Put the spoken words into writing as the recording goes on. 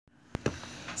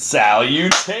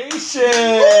Salutations!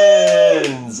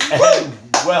 And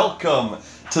welcome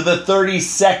to the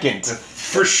 32nd.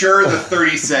 For sure, the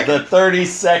 32nd. The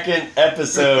 32nd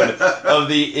episode of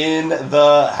the In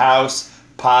the House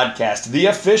podcast, the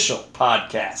official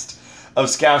podcast of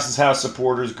Scouse's House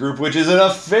Supporters Group, which is an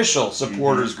official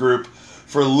supporters group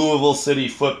for Louisville City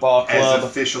Football Club. As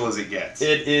official as it gets.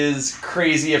 It is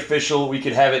crazy official. We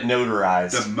could have it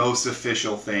notarized. The most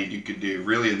official thing you could do,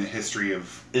 really, in the history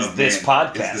of this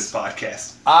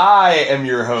podcast. I am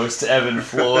your host, Evan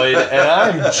Floyd, and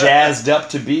I'm jazzed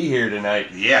up to be here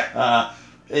tonight. Yeah.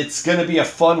 It's going to be a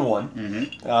fun one.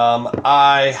 Mm-hmm.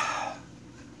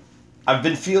 I've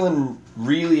been feeling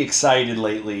really excited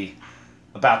lately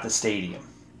about the stadium.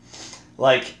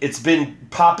 Like, it's been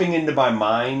popping into my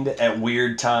mind at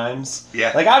weird times.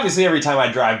 Yeah. Like, obviously, every time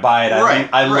I drive by it,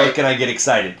 I look and I get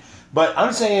excited. But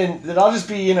I'm saying that I'll just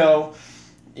be,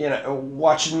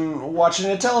 watching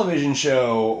a television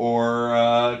show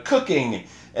or cooking.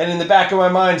 And in the back of my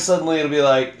mind, suddenly it'll be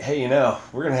like, hey,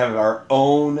 we're going to have our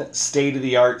own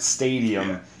state-of-the-art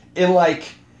stadium in,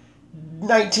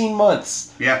 19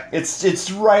 months. Yeah.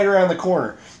 It's right around the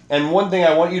corner. And one thing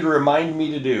I want you to remind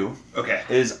me to do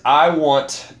is I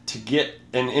want to get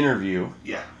an interview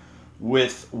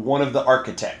with one of the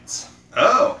architects.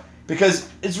 Oh. Because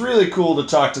it's really cool to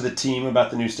talk to the team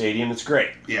about the new stadium. It's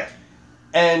great. Yeah.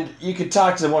 And you could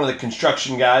talk to one of the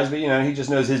construction guys, but, he just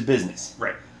knows his business.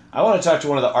 Right. I want to talk to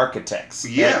one of the architects.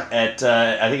 Yeah. At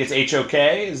I think it's HOK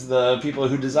is the people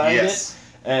who designed it.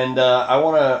 And I'm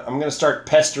going to start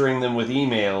pestering them with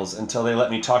emails until they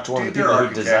let me talk to one of the people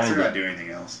who designed it. They're not doing anything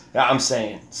else. Yeah, I'm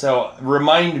saying. So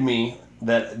remind me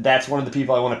that that's one of the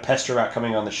people I want to pester about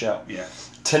coming on the show. Yeah.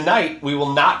 Tonight, we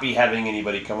will not be having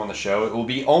anybody come on the show. It will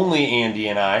be only Andy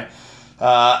and I.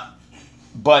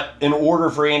 But in order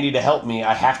for Andy to help me,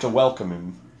 I have to welcome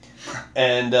him.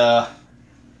 And I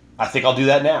think I'll do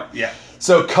that now. Yeah.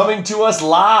 So coming to us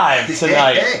live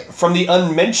tonight from the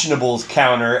unmentionables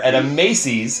counter at a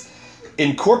Macy's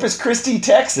in Corpus Christi,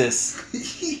 Texas,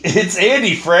 it's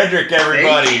Andy Frederick,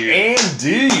 everybody.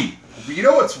 Andy! You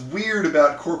know what's weird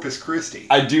about Corpus Christi?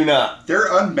 I do not.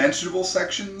 Their unmentionable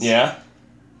sections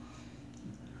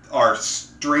are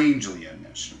strangely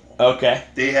unmentionable. Okay.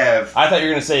 They have... I thought you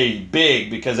were going to say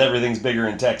big because everything's bigger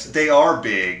in Texas. They are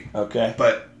big. Okay.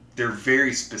 But they're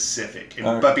very specific.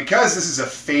 But because this is a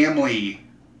family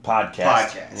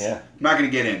podcast, I'm not going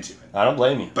to get into it. I don't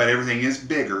blame you. But everything is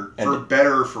bigger, for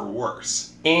better or for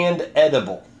worse. And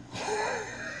edible.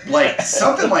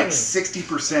 Something like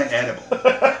 60% edible.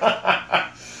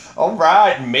 All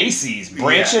right, Macy's,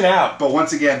 branching out. But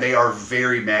once again, they are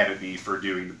very mad at me for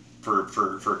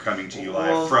coming to you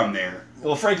live from there.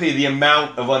 Well, frankly, the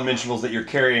amount of unmentionables that you're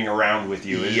carrying around with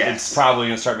you, it's probably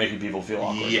going to start making people feel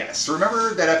awkward. Yes.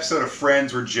 Remember that episode of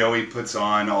Friends where Joey puts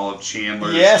on all of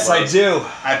Chandler's Yes, clothes? I do.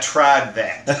 I tried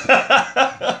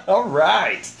that. All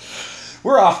right.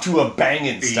 We're off to a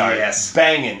banging start. Yes.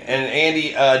 Banging. And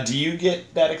Andy, do you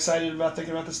get that excited about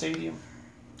thinking about the stadium?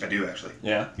 I do, actually.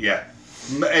 Yeah? Yeah.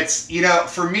 It's,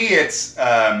 for me, it's...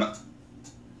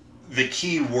 the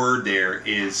key word there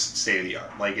is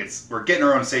state-of-the-art. We're getting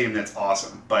our own stadium that's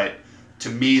awesome, but to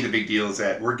me the big deal is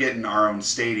that we're getting our own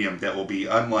stadium that will be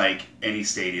unlike any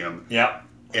stadium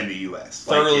in the U.S.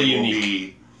 Thoroughly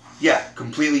unique.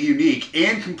 Completely unique,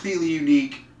 and completely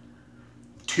unique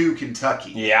to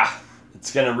Kentucky. Yeah.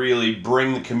 It's going to really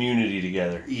bring the community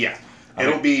together. Yeah.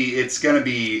 It's going to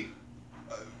be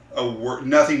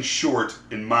nothing short,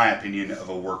 in my opinion, of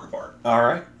a work of art. All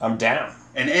right. I'm down.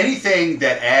 And anything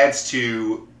that adds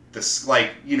to this,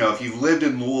 if you've lived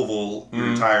in Louisville your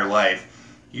entire life,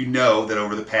 you know that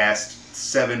over the past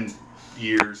 7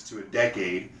 years to a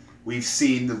decade, we've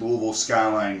seen the Louisville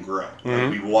skyline grow.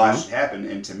 We've watched it happen,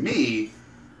 and to me,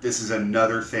 this is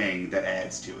another thing that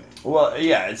adds to it. Well,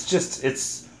 yeah, this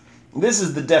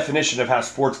is the definition of how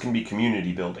sports can be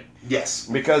community building. Yes.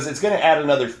 Because it's going to add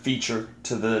another feature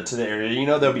to the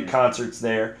area. There'll be concerts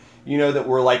there. That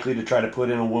we're likely to try to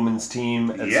put in a women's team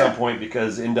at some point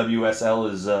because NWSL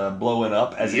is blowing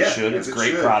up, as it should. It's a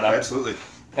great product. Absolutely.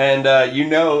 And that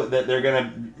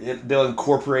they'll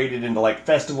incorporate it into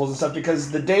festivals and stuff because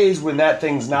the days when that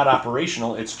thing's not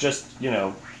operational, it's just,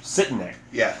 sitting there.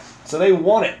 Yeah. So they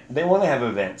want it. They want to have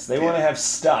events. They want to have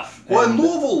stuff. Well, and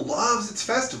Louisville loves its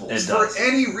festivals for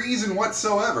any reason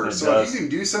whatsoever. If you can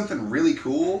do something really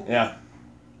cool in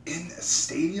a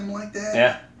stadium like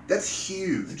that, That's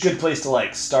huge. Good place to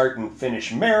like start and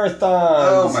finish marathons.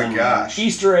 Oh my gosh.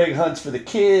 Easter egg hunts for the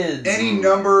kids. Any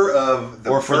number of the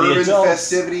bourbon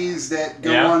festivities that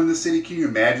go on in the city. Can you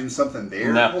imagine something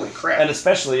there? No. Holy crap. And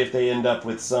especially if they end up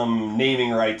with some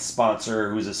naming rights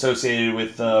sponsor who's associated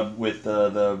with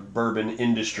the bourbon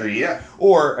industry. Yeah.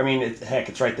 Or, I mean,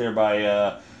 it's right there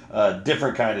by a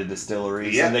different kind of distillery.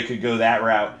 Yeah. So they could go that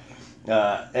route.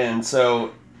 And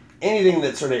so anything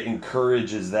that sort of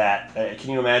encourages that, can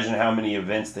you imagine how many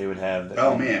events they would have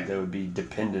that would be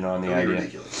dependent on the idea?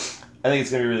 Ridiculous. I think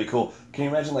it's going to be really cool. Can you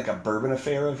imagine like a Bourbon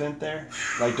Affair event there?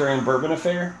 Like during Bourbon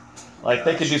Affair? Like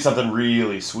they could do something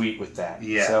really sweet with that.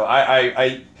 Yeah. So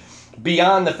I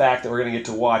beyond the fact that we're going to get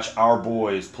to watch our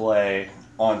boys play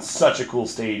on such a cool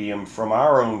stadium from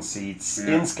our own seats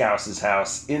in Scouse's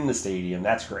house in the stadium,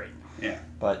 that's great. Yeah.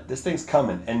 But this thing's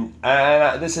coming, and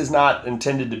this is not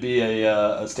intended to be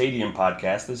a stadium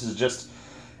podcast. This is just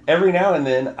every now and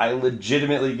then I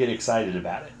legitimately get excited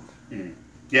about it. Mm.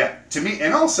 Yeah, to me,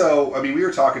 and also, I mean, we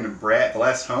were talking to Brad, the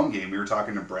last home game, we were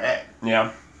talking to Brad.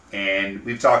 Yeah. And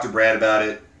we've talked to Brad about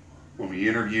it when we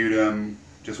interviewed him,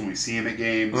 just when we see him at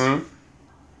games. Mm-hmm.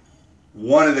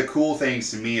 One of the cool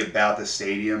things to me about the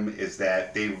stadium is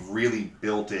that they've really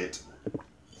built it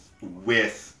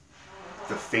with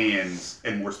the fans,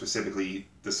 and more specifically,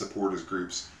 the supporters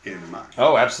groups in mind.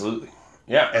 Oh, absolutely.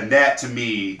 Yeah. And that, to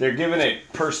me... They're giving it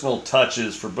personal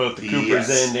touches for both the Cooper's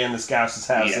end and the Scouse's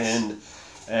house end.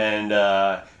 And,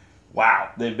 wow,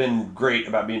 they've been great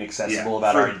about being accessible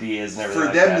about our ideas and everything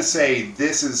for them to say,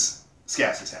 this is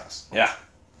Scouse's house. Yeah.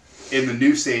 In the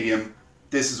new stadium,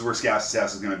 this is where Scouse's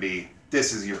house is going to be.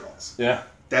 This is your house. Yeah.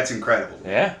 That's incredible.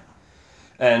 Yeah.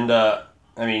 And, I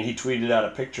mean, he tweeted out a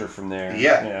picture from there.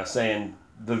 Yeah. You know, saying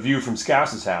the view from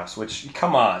Scouse's house, which,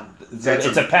 come on.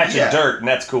 It's a patch of dirt, and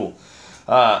that's cool.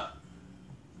 And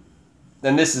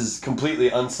this is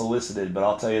completely unsolicited, but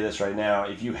I'll tell you this right now.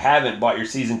 If you haven't bought your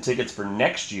season tickets for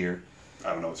next year...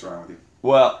 I don't know what's wrong with you.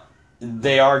 Well,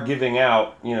 they are giving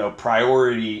out,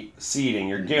 priority seating.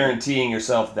 You're guaranteeing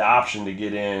yourself the option to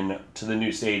get in to the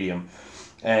new stadium.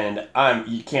 And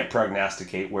you can't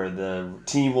prognosticate where the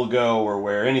team will go or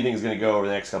where anything's going to go over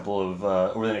the next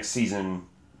over the next season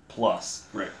plus.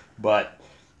 Right. But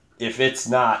if it's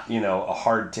not, a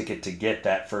hard ticket to get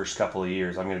that first couple of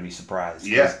years, I'm going to be surprised.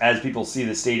 Yeah. As people see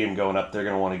the stadium going up, they're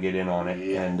going to want to get in on it.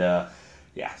 Yeah. And,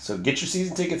 so get your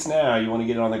season tickets now. You want to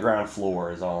get it on the ground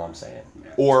floor is all I'm saying.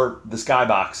 Yeah. Or the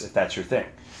skybox if that's your thing.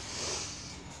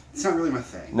 It's not really my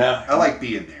thing. No. I like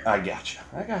being there. I gotcha.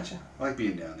 I like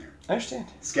being down there. I understand.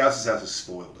 Scouse's house has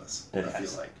spoiled us, I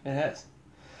feel like. It has.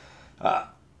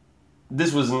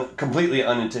 This was a completely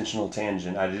unintentional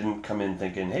tangent. I didn't come in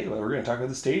thinking, hey, we're going to talk about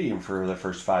the stadium for the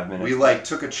first 5 minutes. We,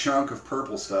 took a chunk of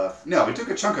purple stuff. No, we took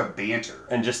a chunk of banter.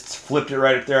 And just flipped it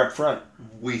right up there up front.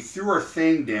 We threw our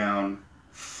thing down,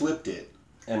 flipped it.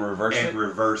 And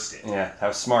reversed it. Yeah,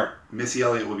 how smart. Missy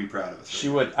Elliott would be proud of us. She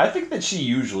would. I think that she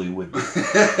usually would be.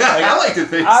 I like to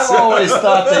think I've always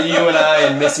thought that you and I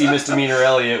and Missy Misdemeanor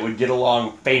Elliott would get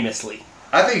along famously.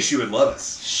 I think she would love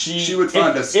us. She would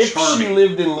find us charming. If she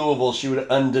lived in Louisville, she would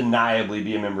undeniably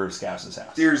be a member of Scouse's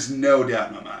house. There's no doubt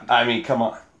in my mind. I mean, come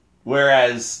on.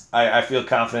 Whereas, I feel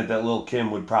confident that Lil'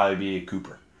 Kim would probably be a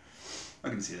Cooper. I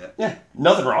can see that. Yeah,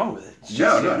 nothing wrong with it.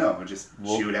 No.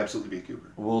 She would absolutely be a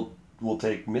Cooper. We'll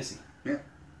take Missy. Yeah.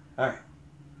 All right.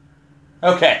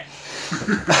 Okay.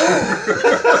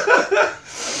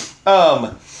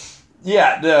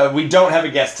 We don't have a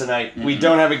guest tonight. Mm-hmm. We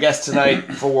don't have a guest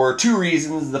tonight for 2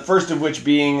 reasons. The first of which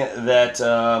being that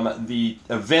the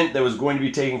event that was going to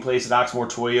be taking place at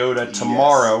Oxmoor Toyota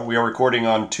tomorrow, we are recording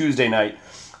on Tuesday night,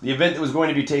 the event that was going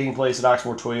to be taking place at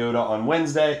Oxmoor Toyota on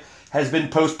Wednesday has been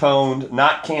postponed,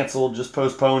 not canceled, just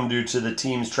postponed due to the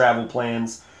team's travel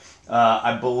plans.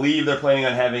 I believe they're planning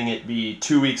on having it be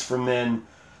 2 weeks from then,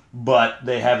 but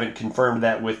they haven't confirmed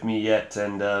that with me yet.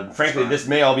 And frankly, this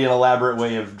may all be an elaborate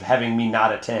way of having me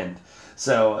not attend.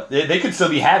 So they could still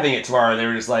be having it tomorrow. They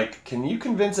were just like, can you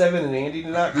convince Evan and Andy to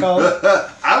not come?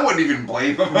 I wouldn't even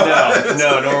blame them.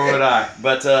 No, nor would I.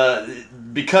 But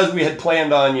because we had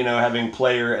planned on, having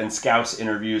player and Scouse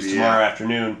interviews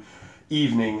tomorrow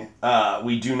evening,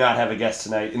 we do not have a guest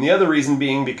tonight. And the other reason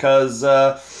being because...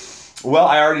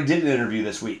 I already did an interview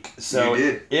this week. So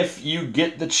if you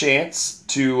get the chance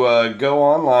to go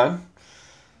online,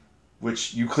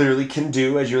 which you clearly can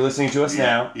do as you're listening to us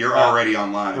now. You're already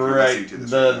online if you're listening to this.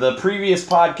 The previous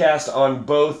podcast on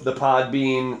both the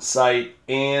Podbean site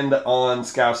and on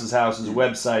Scouse's House's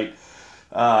website,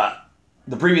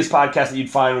 the previous podcast that you'd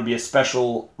find would be a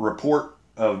special report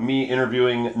of me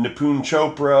interviewing Nipun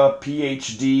Chopra,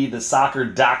 PhD, the soccer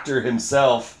doctor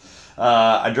himself,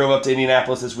 I drove up to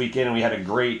Indianapolis this weekend, and we had a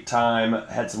great time.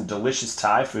 Had some delicious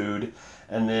Thai food,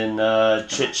 and then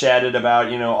chit-chatted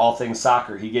about, all things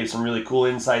soccer. He gave some really cool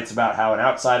insights about how an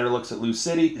outsider looks at Lou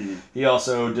City. Mm-hmm. He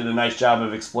also did a nice job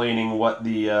of explaining what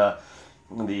the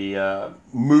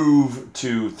move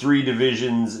to 3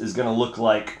 divisions is going to look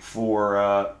like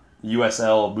for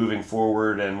USL moving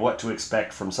forward, and what to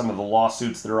expect from some of the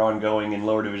lawsuits that are ongoing in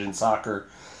lower division soccer.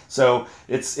 So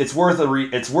it's worth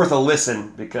a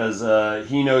listen, because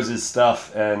he knows his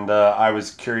stuff, and I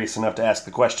was curious enough to ask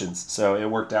the questions. So it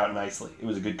worked out nicely. It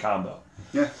was a good combo.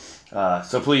 Yeah.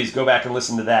 So please go back and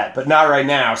listen to that. But not right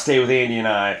now. Stay with Andy and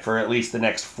I for at least the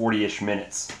next 40-ish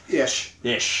minutes.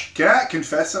 Ish. Can I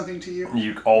confess something to you?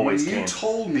 You always can. You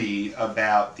told me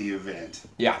about the event.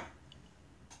 Yeah.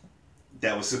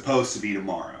 That was supposed to be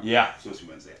tomorrow. Yeah. Supposed to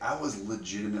be Wednesday. I was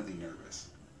legitimately nervous.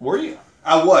 Were you?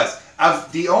 I was.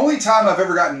 The only time I've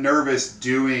ever gotten nervous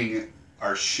doing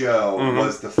our show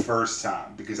was the first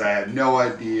time, because I had no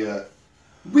idea.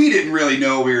 We didn't really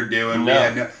know what we were doing.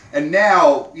 No. And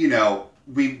now,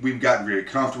 we've gotten very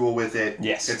comfortable with it.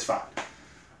 Yes. It's fine.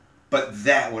 But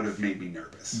that would have made me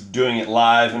nervous. Doing it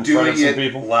live in front of some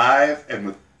people? Live and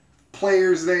with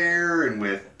players there and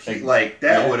with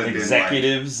that would have been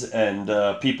executives and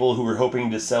people who were hoping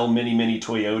to sell many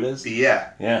Toyotas.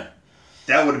 Yeah.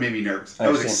 That would have made me nervous. I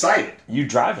was excited. You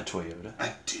drive a Toyota.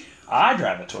 I do. I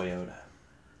drive a Toyota.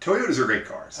 Toyotas are great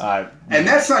cars. And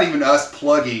that's not even us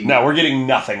plugging. No, we're getting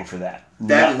nothing for that.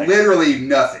 Nothing. Literally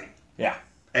nothing. Yeah.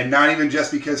 And not even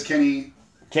just because Kenny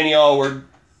Allward,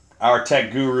 our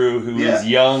tech guru, who is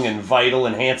young and vital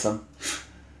and handsome.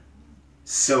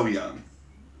 So young.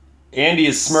 Andy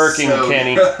is smirking,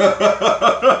 Kenny.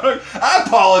 I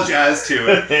apologize to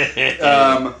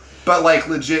it. But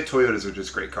legit, Toyotas are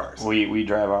just great cars. We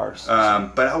drive ours.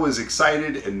 But I was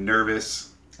excited and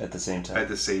nervous at the same time.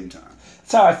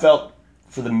 That's how I felt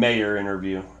for the mayor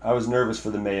interview. I was nervous for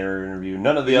the mayor interview.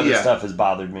 None of the other stuff has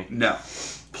bothered me. No.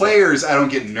 Players, I don't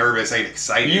get nervous. I get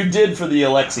excited. You did for the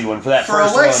Alexi one, for that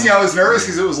first one. For Alexi, one. I was nervous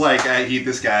because it was like,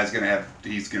 this guy's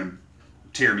he's going to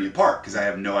tear me apart because I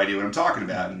have no idea what I'm talking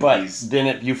about. But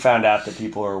then you found out that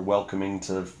people are welcoming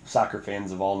to soccer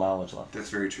fans of all knowledge level. That's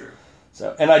very true.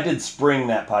 So, and I did spring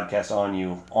that podcast on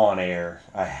you on air.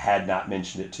 I had not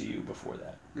mentioned it to you before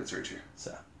that. That's very true.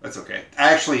 So that's okay.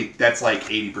 Actually, that's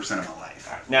 80% of my life.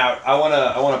 Right. Now, I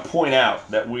want to point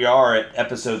out that we are at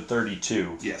episode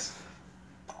 32. Yes.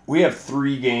 We have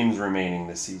 3 games remaining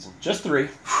this season. Just 3.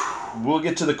 We'll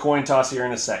get to the coin toss here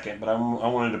in a second, but I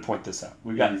wanted to point this out.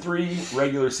 We've got 3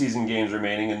 regular season games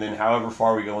remaining, and then however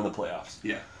far we go in the playoffs.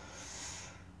 Yeah.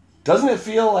 Doesn't it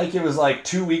feel like it was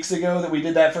 2 weeks ago that we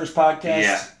did that first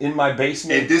podcast in my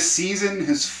basement? And this season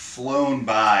has flown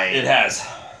by. It has.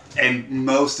 And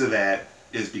most of that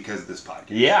is because of this podcast.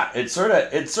 Yeah, it sort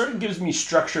of gives me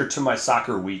structure to my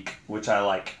soccer week, which I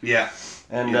like. Yeah.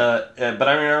 And but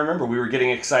I remember we were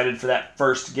getting excited for that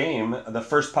first game. The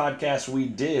first podcast we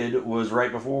did was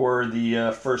right before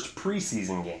the first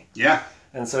preseason game. Yeah.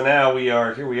 And so now we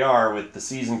are with the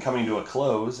season coming to a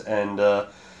close, and the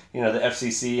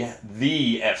FCC,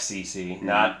 mm-hmm.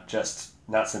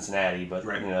 not Cincinnati, but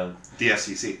right. The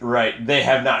FCC. Right. They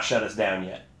have not shut us down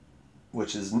yet,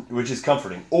 which is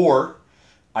comforting. Or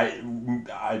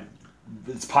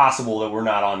it's possible that we're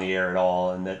not on the air at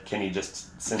all, and that Kenny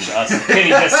just sends us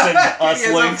links.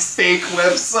 A fake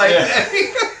website.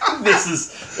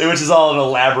 Yeah. Which is all an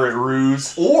elaborate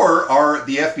ruse. Or are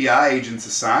the FBI agents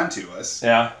assigned to us?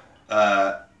 Yeah.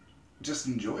 Just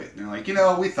enjoy it. And they're like,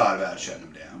 we thought about shutting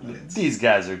them down. But these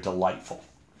guys are delightful.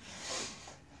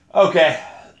 Okay,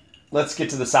 let's get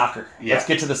to the soccer. Yeah. Let's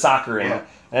get to the soccer in.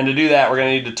 And to do that, we're going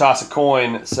to need to toss a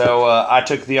coin. So I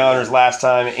took the honors last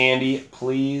time. Andy,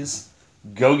 please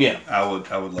go get them. I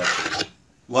would love to.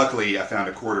 Luckily, I found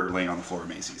a quarter laying on the floor at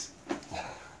Macy's. A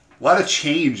lot of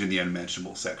change in the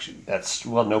unmentionable section.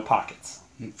 No pockets.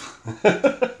 God,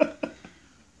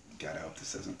 I hope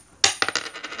this isn't.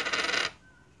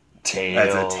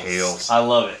 Tails. That's a tails. I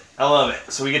love it.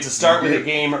 So we get to start with a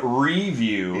game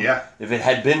review. Yeah. If it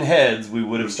had been heads, we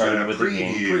would have started with a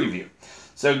game preview.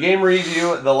 So game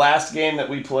review, the last game that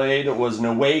we played was an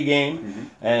away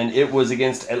game, and it was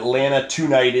against Atlanta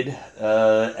United,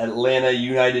 Atlanta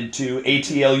United 2,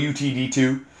 ATL UTD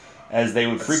 2, as they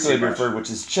would frequently be referred,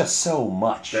 which is just so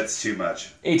much. That's too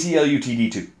much. ATL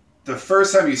UTD 2. The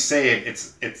first time you say it,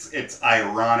 it's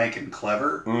ironic and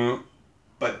clever,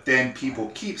 but then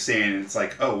people keep saying it, it's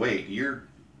like, oh wait, you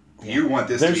want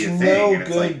this to be a thing.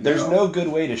 And there's no good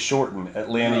way to shorten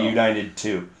Atlanta United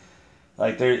 2.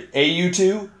 Like they're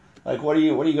AU2. Like what are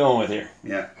you going with here?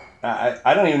 Yeah.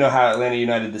 I don't even know how Atlanta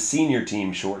United, the senior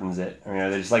team, shortens it.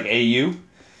 They're just like AU.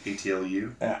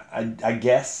 ATLU. I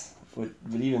guess, but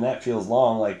even that feels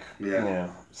long. Like,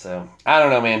 so I don't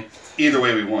know, man. Either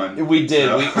way, we won. We did.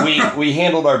 So. We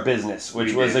handled our business,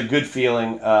 which was a good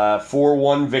feeling.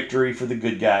 4-1 victory for the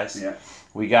good guys. Yeah.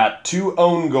 We got 2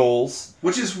 own goals,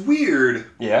 which is weird.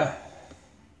 Yeah.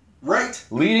 Right.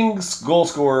 Leading goal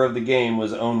scorer of the game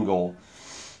was own goal.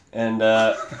 And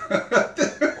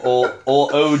old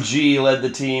OG led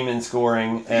the team in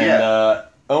scoring. And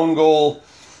own goal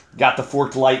got the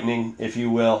forked lightning, if you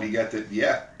will. He got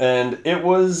the, And it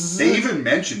was... They even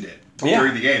mentioned it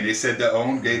during the game. They said the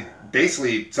own...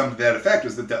 Basically, something to that effect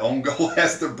was that the own goal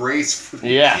has the brace for the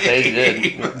game. They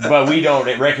did. But we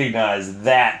don't recognize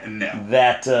that. No.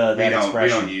 That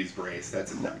expression. We don't use brace.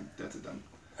 That's a dumb...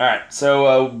 All right,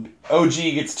 so OG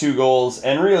gets 2 goals,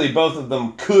 and really both of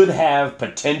them could have,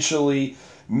 potentially,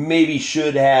 maybe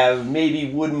should have,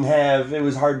 maybe wouldn't have. It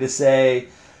was hard to say.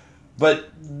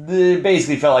 But it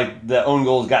basically felt like the own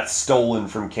goals got stolen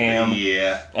from Cam.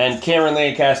 Yeah. And Cameron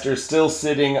Lancaster still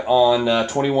sitting on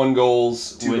 21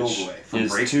 goals, which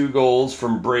is 2 goals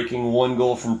from breaking 1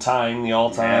 goal from tying the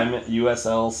all-time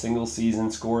USL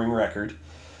single-season scoring record.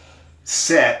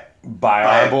 Set by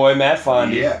our boy Matt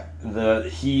Fondy. Yeah.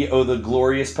 The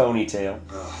glorious ponytail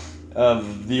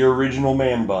of the original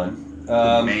man bun.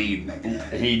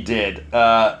 He did.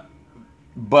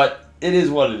 But it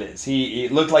is what it is.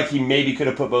 It looked like he maybe could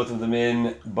have put both of them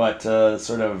in, but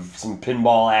sort of some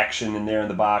pinball action in there in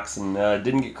the box, and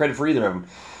didn't get credit for either of them.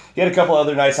 He had a couple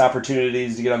other nice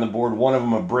opportunities to get on the board. One of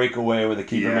them a breakaway where the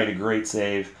keeper made a great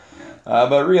save.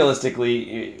 But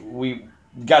realistically, we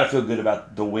got to feel good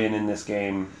about the win in this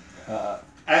game.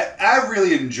 I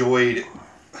really enjoyed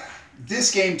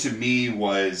this game. To me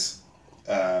was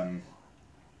I've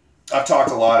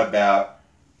talked a lot about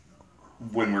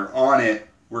when we're on it,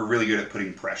 we're really good at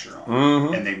putting pressure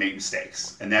on, and they make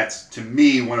mistakes, and that's to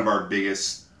me one of our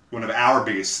biggest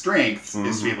strengths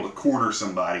is to be able to corner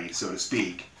somebody, so to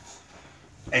speak,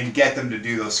 and get them to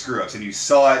do those screw ups. And you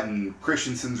saw it in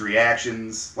Christensen's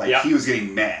reactions, he was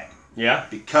getting mad,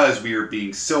 because we were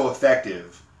being so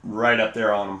effective, right up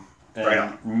there on him. Right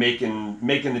on. Making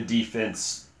the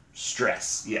defense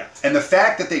stress. Yeah. And the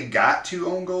fact that they got 2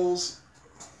 own goals,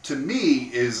 to me,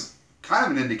 is kind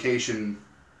of an indication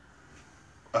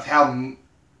of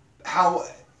how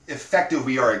effective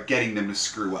we are at getting them to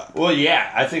screw up. Well, yeah.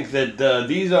 I think that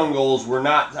these own goals were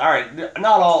not... All right,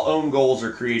 not all own goals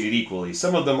are created equally.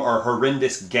 Some of them are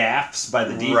horrendous gaffes by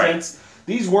the defense. Right.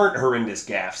 These weren't horrendous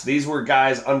gaffes. These were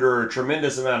guys under a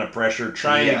tremendous amount of pressure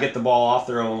trying to get the ball off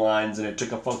their own lines, and it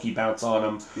took a funky bounce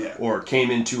on them or came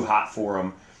in too hot for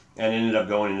them and ended up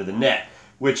going into the net,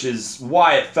 which is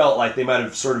why it felt like they might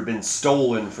have sort of been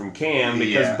stolen from Cam,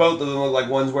 because both of them looked like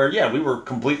ones where, we were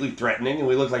completely threatening and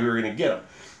we looked like we were going to get them.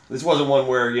 This wasn't one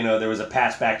where, there was a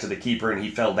pass back to the keeper and he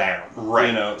fell down.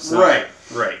 Right.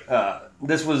 Right.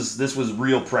 This was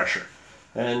real pressure.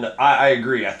 And I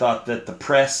agree. I thought that the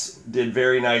press did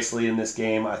very nicely in this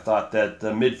game. I thought that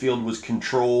the midfield was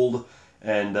controlled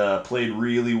and played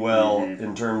really well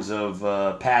in terms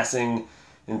of passing,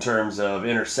 in terms of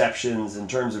interceptions, in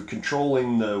terms of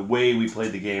controlling the way we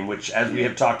played the game, which, as we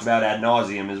have talked about ad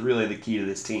nauseum, is really the key to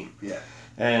this team. Yeah.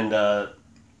 And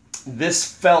this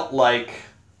felt like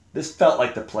the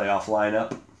playoff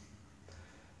lineup.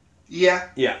 Yeah.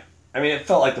 Yeah. I mean, it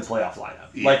felt like the playoff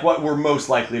lineup, like what we're most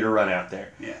likely to run out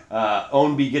there. Yeah.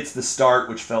 Ownby gets the start,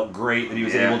 which felt great that he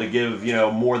was able to give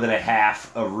more than a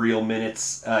half of real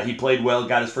minutes. He played well,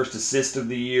 got his first assist of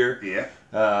the year. Yeah.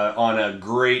 On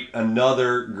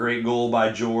another great goal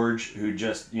by George, who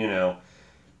just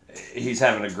he's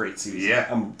having a great season. Yeah.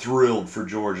 I'm thrilled for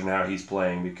George and how he's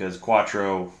playing, because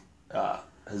Quattro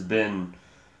has been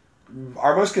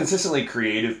our most consistently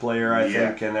creative player, I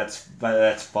think, and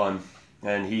that's fun.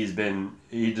 And he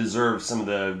deserves some of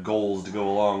the goals to go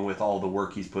along with all the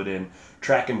work he's put in,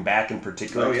 tracking back in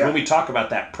particular. When we talk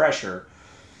about that pressure,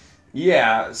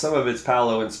 some of it's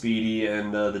Paolo and Speedy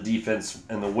and the defense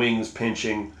and the wings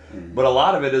pinching, but a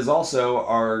lot of it is also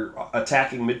our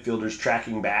attacking midfielders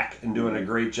tracking back and doing a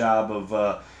great job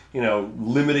of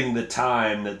limiting the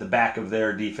time that the back of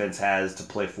their defense has to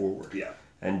play forward. Yeah.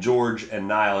 And George and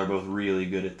Niall are both really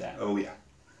good at that. Oh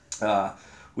yeah.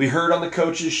 We heard on the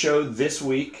coaches show this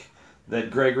week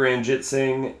that Greg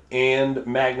Ranjitsingh and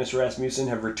Magnus Rasmussen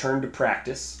have returned to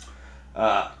practice.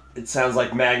 It sounds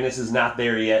like Magnus is not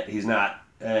there yet. He's not,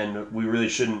 and we really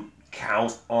shouldn't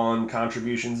count on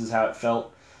contributions, is how it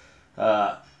felt,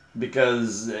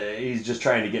 because he's just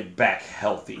trying to get back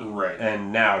healthy. Right.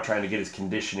 And now trying to get his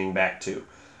conditioning back too.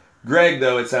 Greg,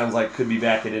 though, it sounds like could be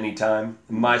back at any time.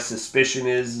 My suspicion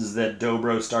is that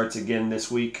Dobro starts again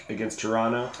this week against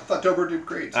Toronto. I thought Dobro did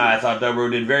great, too. I thought Dobro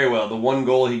did very well. The one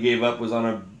goal he gave up was on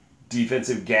a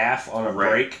defensive gaff on a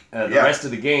break. The rest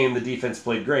of the game, the defense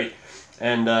played great.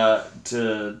 And I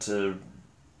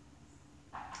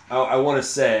want to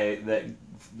say that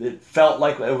it felt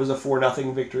like it was a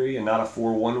 4-0 victory and not a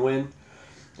 4-1 win.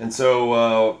 And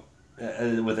so,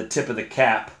 with a tip of the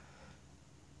cap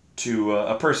to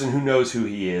a person who knows who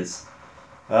he is,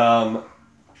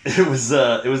 it was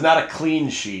not a clean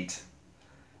sheet.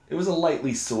 It was a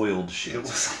lightly soiled sheet. It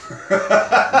was.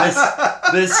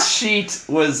 this sheet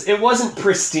wasn't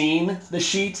pristine, the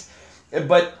sheet,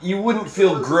 but you wouldn't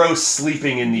feel gross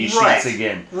sleeping in these sheets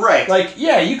again. Right. Like,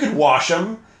 yeah, you could wash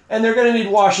them, and they're going to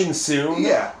need washing soon.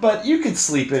 Yeah. But you could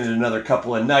sleep in it another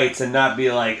couple of nights and not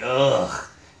be like, ugh,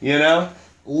 you know?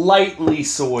 Lightly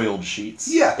soiled sheets.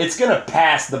 Yeah. It's going to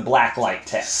pass the black light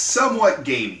test. Somewhat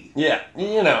gamey. Yeah.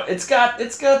 You know, it's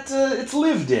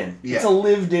lived in. Yeah. It's a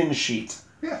lived in sheet.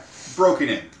 Yeah. Broken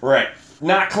in. Right.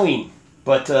 Not clean,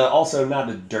 but also not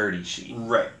a dirty sheet.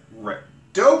 Right.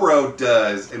 Dobro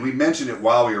does, and we mentioned it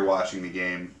while we were watching the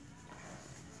game,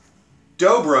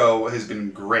 Dobro has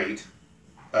been great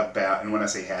about, and when I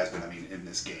say has been, I mean in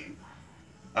this game,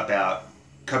 about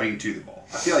coming to the ball.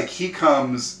 I feel like he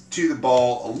comes to the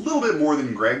ball a little bit more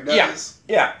than Greg does.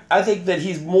 Yeah. I think that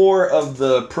he's more of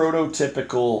the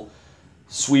prototypical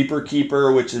sweeper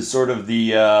keeper, which is sort of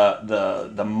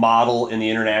the model in the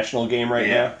international game right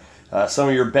now. Some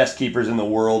of your best keepers in the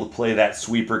world play that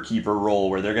sweeper keeper role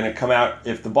where they're going to come out,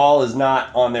 if the ball is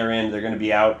not on their end, they're going to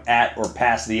be out at or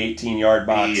past the 18-yard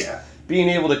box, being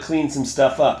able to clean some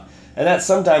stuff up. And that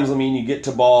sometimes will mean you get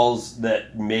to balls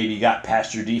that maybe got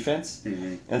past your defense,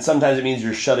 and sometimes it means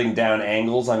you're shutting down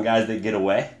angles on guys that get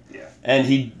away. Yeah. And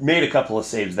he made a couple of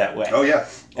saves that way. Oh, yeah.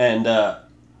 And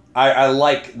I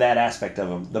like that aspect of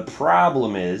him. The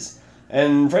problem is,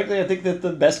 and frankly, I think that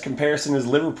the best comparison is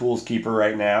Liverpool's keeper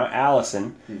right now,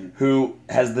 Alisson, who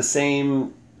has the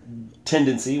same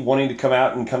tendency, wanting to come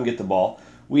out and come get the ball.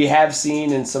 We have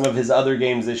seen in some of his other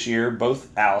games this year,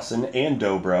 both Alisson and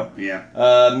Dobro,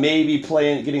 maybe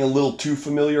getting a little too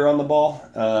familiar on the ball,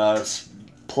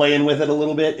 playing with it a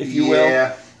little bit, if you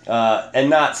will, and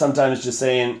not sometimes just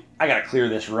saying, I got to clear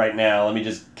this right now. Let me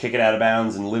just kick it out of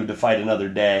bounds and live to fight another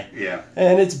day. Yeah.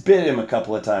 And it's bit him a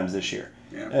couple of times this year.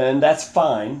 Yeah. And that's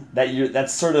fine.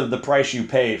 That's sort of the price you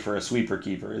pay for a sweeper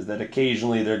keeper, is that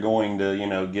occasionally they're going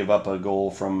to, give up a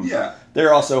goal from... Yeah.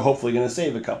 They're also hopefully going to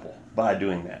save a couple by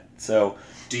doing that. So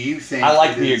do you think I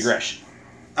like the aggression.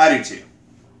 I do too.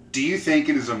 Do you think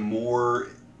it is a more...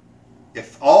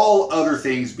 If all other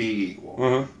things being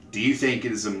equal, do you think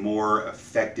it is a more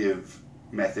effective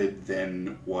method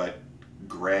than what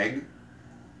Greg?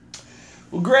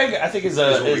 Well, Greg, I think is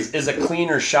a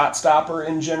cleaner shot stopper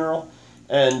in general,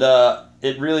 and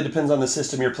it really depends on the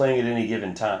system you're playing at any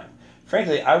given time.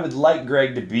 Frankly, I would like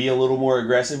Greg to be a little more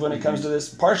aggressive when it comes to this,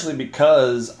 partially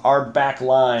because our back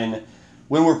line,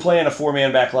 when we're playing a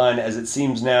four-man back line, as it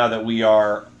seems now that we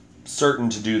are certain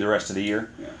to do the rest of the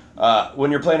year, when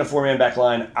you're playing a four-man back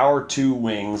line, our two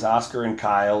wings, Oscar and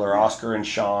Kyle, or Oscar and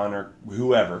Sean, or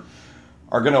whoever,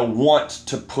 are going to want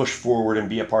to push forward and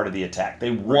be a part of the attack.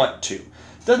 They want to.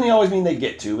 Doesn't always mean they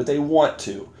get to, but they want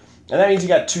to. And that means you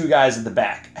got two guys at the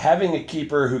back. Having a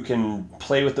keeper who can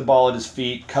play with the ball at his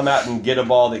feet, come out and get a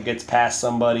ball that gets past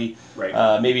somebody,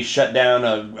 maybe shut down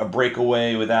a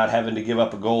breakaway without having to give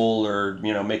up a goal or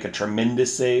make a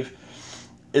tremendous save,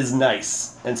 is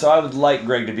nice. And so I would like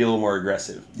Greg to be a little more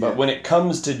aggressive. But when it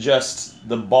comes to just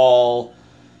the ball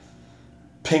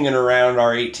pinging around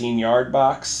our 18-yard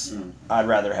box, I'd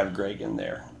rather have Greg in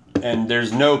there. And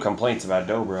there's no complaints about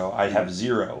Dobro. I have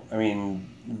zero. I mean,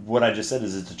 what I just said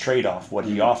is it's a trade-off, what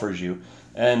he offers you.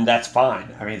 And that's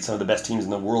fine. I mean, some of the best teams in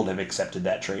the world have accepted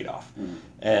that trade-off.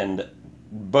 And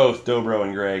both Dobro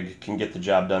and Greg can get the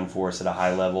job done for us at a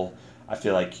high level. I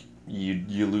feel like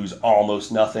you lose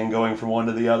almost nothing going from one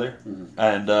to the other.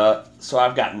 And so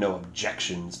I've got no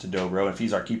objections to Dobro. If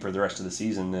he's our keeper the rest of the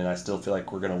season, then I still feel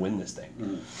like we're going to win this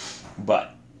thing.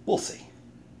 But we'll see.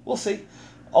 We'll see.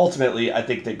 Ultimately, I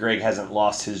think that Greg hasn't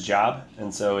lost his job.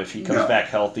 And so if he comes back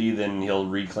healthy, then he'll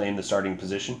reclaim the starting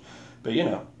position. But,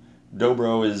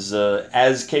 Dobro is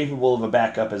as capable of a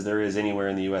backup as there is anywhere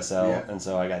in the USL. And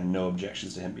so I got no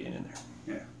objections to him being in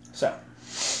there. Yeah. So...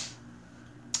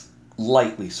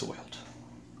 lightly soiled.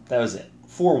 That was it.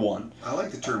 4-1. I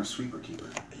like the term sweeper keeper.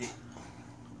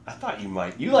 I thought you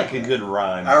might. You like a good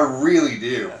rhyme. I really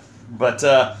do. But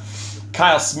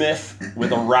Kyle Smith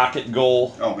with a rocket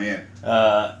goal. Oh, man.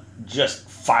 Just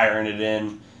firing it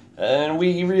in. And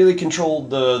we really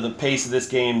controlled the pace of this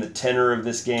game, the tenor of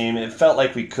this game. It felt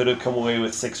like we could have come away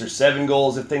with 6 or 7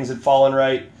 goals if things had fallen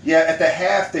right. Yeah, at the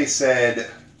half they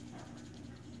said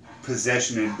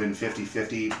possession had been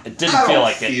 50-50. It didn't feel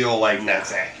like it. I don't feel like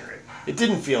that's accurate. It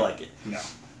didn't feel like it. No.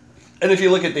 And if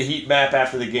you look at the heat map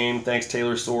after the game, thanks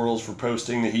Taylor Sorrells for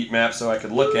posting the heat map so I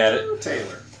could look at it.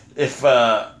 Taylor. If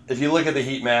you look at the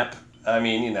heat map, I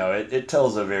mean, it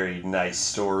tells a very nice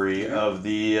story of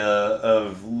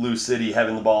of Lou City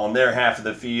having the ball in their half of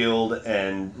the field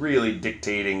and really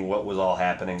dictating what was all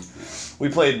happening. We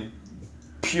played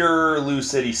pure Lou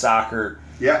City soccer.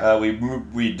 Yeah.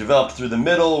 We developed through the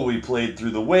middle. We played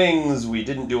through the wings. We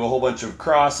didn't do a whole bunch of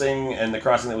crossing, and the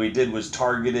crossing that we did was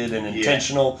targeted and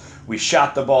intentional. We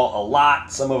shot the ball a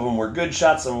lot. Some of them were good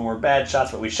shots, some of them were bad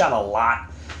shots, but we shot a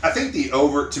lot. I think the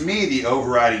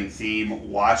overriding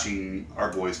theme watching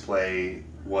our boys play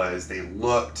was they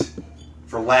looked,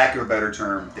 for lack of a better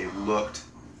term, they looked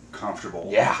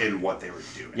comfortable in what they were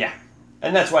doing. Yeah.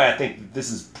 And that's why I think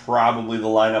this is probably the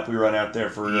lineup we run out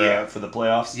there for the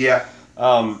playoffs. Yeah.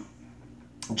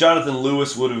 Jonathan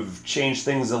Lewis would have changed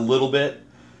things a little bit,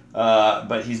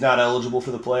 but he's not eligible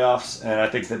for the playoffs. And I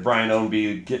think that Brian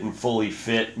Ownby getting fully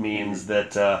fit means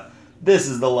that this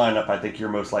is the lineup I think you're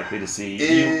most likely to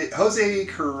see. Jose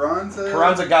Carranza?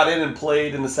 Carranza got in and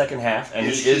played in the second half, and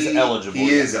he is eligible. He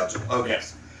is eligible. Okay.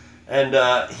 Yes. And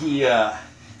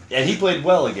he played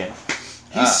well again.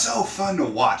 He's so fun to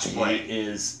watch play.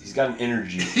 He's got an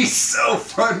energy. He's so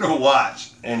fun to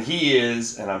watch. And he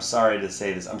is, and I'm sorry to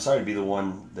say this, I'm sorry to be the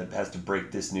one that has to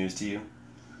break this news to you.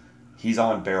 He's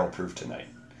on Barrel Proof tonight.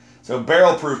 So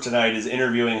Barrel Proof tonight is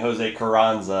interviewing Jose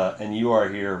Carranza, and you are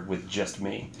here with just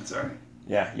me. That's all right.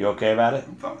 Yeah, you okay about it?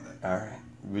 I'm fine with it. All right.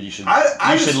 Well, you should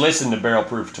should listen to Barrel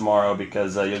Proof tomorrow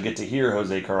because you'll get to hear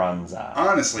Jose Carranza.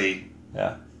 Honestly,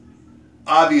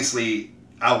 obviously,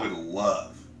 I would love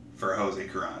for Jose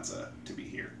Carranza to be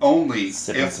here. Only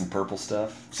sipping some purple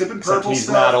stuff. Sipping purple he's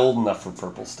stuff. He's not old enough for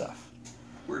purple stuff.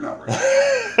 We're not worried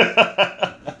about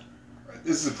that.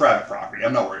 This is a private property.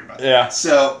 I'm not worried about that. Yeah.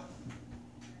 So,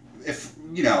 if,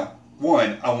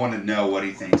 one, I want to know what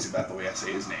he thinks about the way I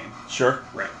say his name. Sure.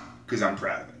 Right. Because I'm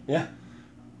proud of it. Yeah.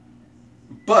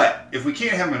 But, if we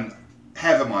can't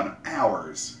have him on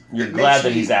ours... You're glad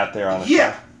that he's out there on the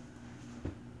Yeah.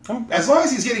 As long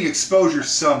as he's getting exposure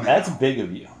somehow. That's big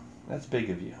of you. That's big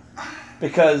of you.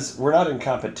 Because we're not in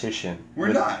competition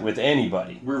with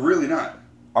anybody. We're really not.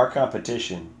 Our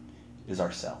competition is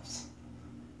ourselves.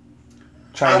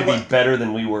 Trying to be better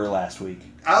than we were last week.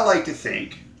 I like to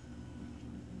think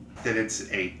that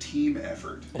it's a team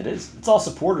effort. It is. It's all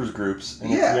supporters groups.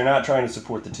 And if you're not trying to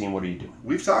support the team, what are you doing?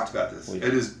 We've talked about this. It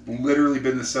has literally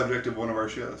been the subject of one of our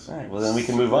shows. All right. Well, then we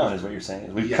can move on is what you're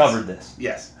saying. We've covered this.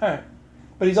 Yes. All right.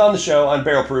 But he's on the show on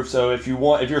Barrel Proof, so if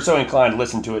you're so inclined to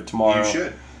listen to it tomorrow, you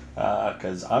should,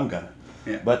 because I'm gonna.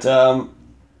 Yeah. But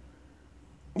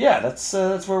that's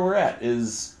where we're at.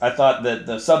 I thought that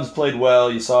the subs played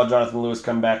well. You saw Jonathan Lewis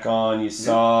come back on. You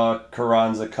saw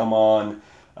Carranza come on,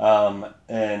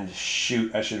 and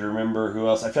shoot, I should remember who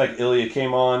else. I feel like Ilya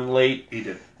came on late. He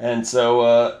did, and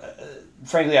so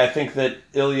frankly, I think that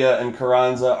Ilya and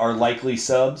Carranza are likely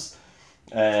subs,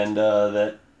 and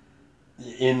that.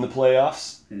 In the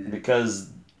playoffs, because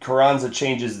Carranza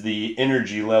changes the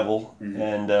energy level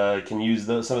and can use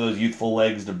some of those youthful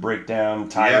legs to break down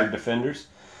tired defenders.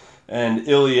 And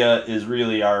Ilya is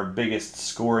really our biggest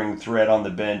scoring threat on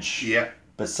the bench. Yeah.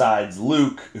 Besides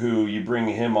Luke, who you bring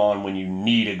him on when you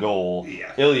need a goal.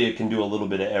 Yeah. Ilya can do a little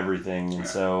bit of everything. And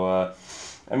so,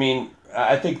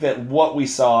 I think that what we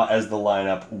saw as the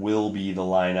lineup will be the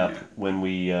lineup when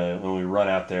we run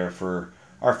out there for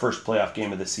our first playoff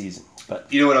game of the season.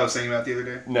 But you know what I was thinking about the other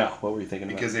day? No, what were you thinking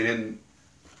because about? Because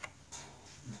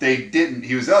they didn't.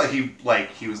 He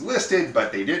was listed,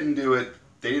 but they didn't do it.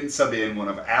 They didn't sub in one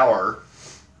of our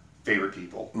favorite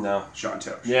people. No, Sean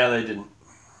Tosh. Yeah, they didn't.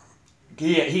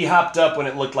 He hopped up when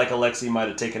it looked like Alexi might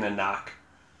have taken a knock.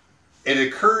 It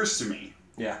occurs to me.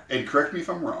 Yeah. And correct me if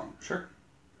I'm wrong. Sure.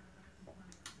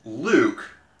 Luke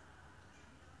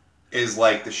is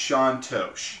like the Sean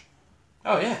Tosh.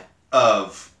 Oh yeah.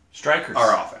 Of strikers.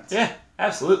 Our offense. Yeah,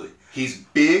 absolutely. He's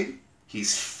big,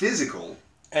 he's physical.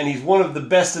 And he's one of the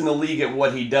best in the league at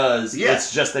what he does. Yeah.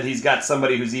 It's just that he's got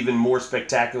somebody who's even more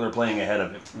spectacular playing ahead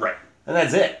of him. Right. And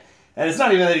that's it. And it's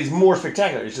not even that he's more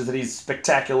spectacular. It's just that he's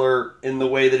spectacular in the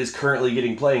way that he's currently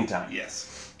getting playing time.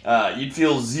 Yes. You'd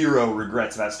feel zero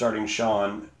regrets about starting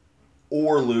Sean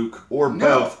or Luke or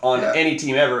both on any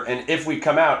team ever. And if we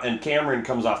come out and Cameron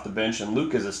comes off the bench and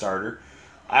Luke is a starter,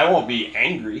 I won't be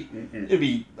angry. It'd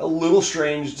be a little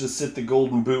strange to sit the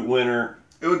Golden Boot winner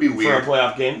It would be weird for a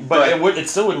playoff game, but it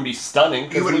still wouldn't be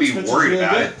stunning. You wouldn't be worried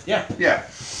about it. Yeah. Yeah.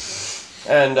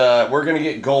 And we're going to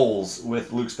get goals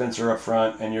with Luke Spencer up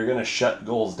front, and you're going to shut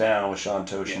goals down with Sean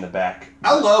Tosh in the back.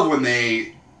 I love when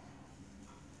they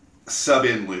sub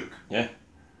in Luke. Yeah.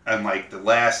 And like the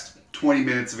last 20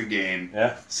 minutes of a game,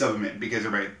 yeah, sub him in because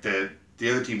the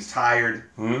other team's tired,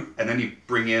 and then you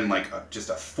bring in like just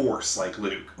a force like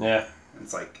Luke. Yeah. And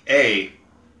it's like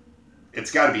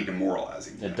it's got to be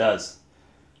demoralizing. It does.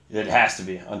 It has to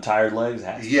be on tired legs. It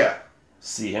has to yeah.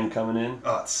 See him coming in.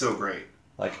 Oh, it's so great.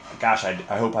 Like, gosh, I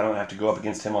hope I don't have to go up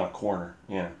against him on a corner.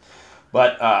 You know,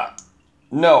 but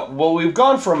no. Well, we've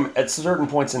gone from at certain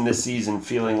points in this season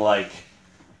feeling like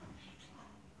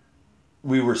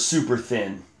we were super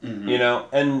thin. You know,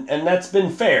 and that's been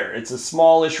fair. It's a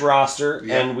smallish roster,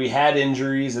 and we had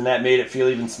injuries, and that made it feel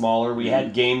even smaller. We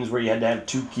had games where you had to have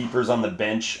 2 keepers on the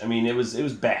bench. I mean, it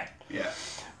was bad. Yeah.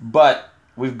 But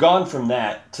we've gone from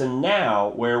that to now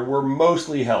where we're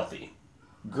mostly healthy.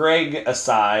 Greg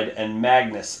aside and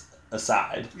Magnus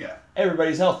aside,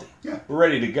 everybody's healthy. Yeah. We're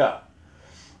ready to go.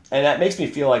 And that makes me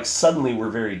feel like suddenly we're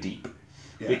very deep.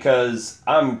 Yeah. Because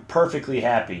I'm perfectly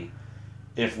happy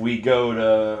if we go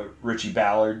to Richie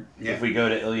Ballard, if we go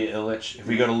to Ilya Illich, if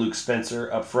we go to Luke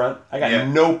Spencer up front, I got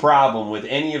no problem with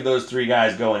any of those 3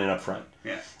 guys going in up front.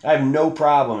 Yeah. I have no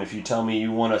problem if you tell me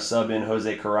you want to sub in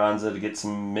Jose Carranza to get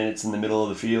some minutes in the middle of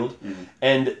the field.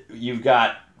 And you've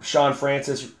got Sean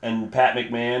Francis and Pat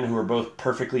McMahon, who are both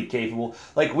perfectly capable.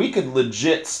 Like, we could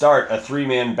legit start a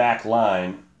 3-man back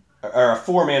line, or a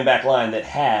 4-man back line that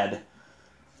had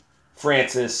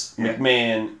Francis,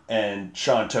 McMahon, and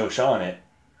Sean Tosh on it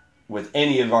with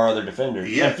any of our other defenders.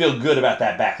 I feel good about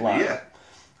that back line. Yeah.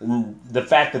 And the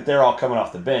fact that they're all coming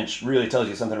off the bench really tells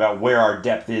you something about where our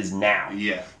depth is now.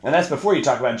 Yeah. And that's before you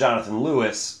talk about Jonathan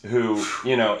Lewis, who,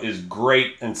 you know, is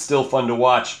great and still fun to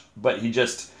watch, but he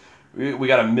just... We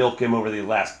got to milk him over the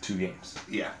last 2 games.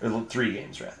 Yeah. Or 3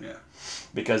 games, rather. Yeah.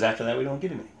 Because after that, we don't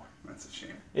get him anymore. That's a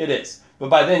shame. It is. But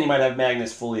by then, you might have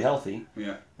Magnus fully healthy.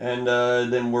 Yeah. And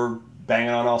then we're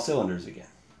banging on all cylinders again.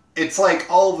 It's like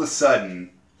all of a sudden,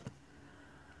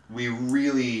 we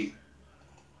really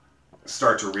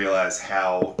start to realize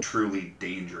how truly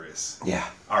dangerous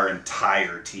our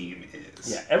entire team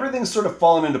is. Yeah. Everything's sort of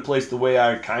fallen into place the way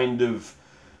I kind of...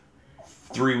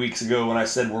 3 weeks ago when I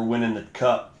said we're winning the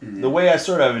cup. The way I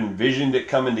sort of envisioned it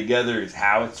coming together is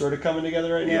how it's sort of coming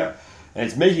together right now. Yeah. And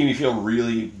it's making me feel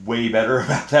really way better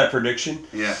about that prediction.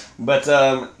 Yeah. But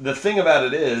the thing about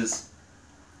it is,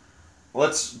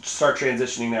 let's start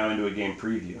transitioning now into a game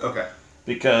preview. Okay.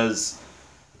 Because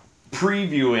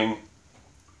previewing,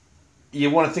 you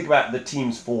want to think about the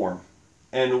team's form.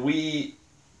 And we,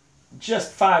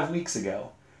 just 5 weeks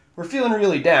ago, we're feeling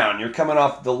really down. You're coming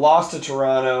off the loss to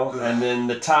Toronto, and then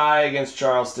the tie against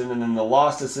Charleston, and then the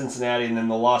loss to Cincinnati, and then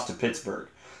the loss to Pittsburgh.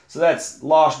 So that's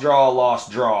loss,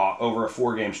 draw over a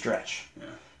 4-game stretch. Yeah.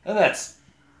 And that's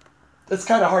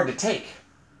kind of hard to take.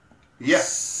 Yeah.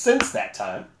 Since that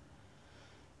time,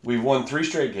 we've won 3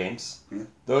 straight games. Yeah.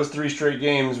 Those 3 straight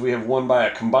games we have won by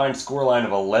a combined scoreline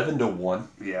of 11-1.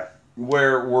 Yeah.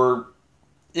 Where we're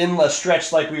in the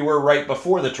stretch like we were right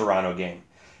before the Toronto game.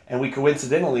 And we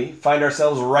coincidentally find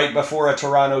ourselves right before a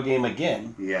Toronto game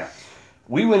again. Yeah.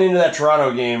 We went into that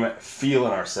Toronto game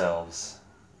feeling ourselves,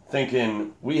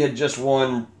 thinking we had just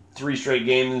won 3 straight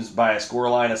games by a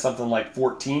scoreline of something like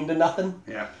 14-0.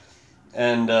 Yeah.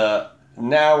 And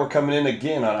now we're coming in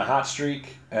again on a hot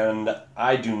streak, and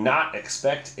I do not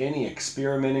expect any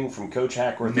experimenting from Coach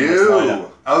Hackworth in this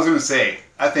lineup. I was going to say,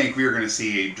 I think we're going to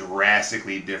see a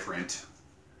drastically different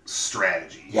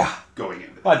strategy going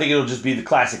into it. Well, I think it'll just be the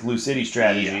classic Lou City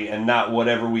strategy and not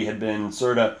whatever we had been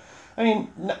sort of, I mean,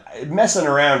 messing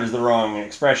around is the wrong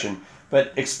expression,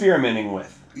 but experimenting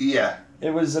with. Yeah. It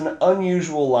was an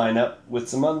unusual lineup with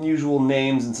some unusual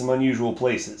names and some unusual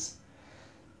places.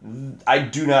 I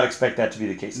do not expect that to be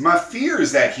the case. My fear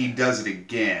is that he does it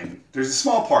again. There's a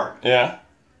small part. Yeah.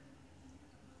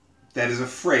 That is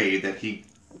afraid that he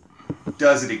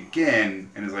does it again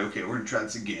and is like, okay, we're going to try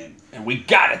this again. And we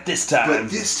got it this time. But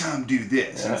this time do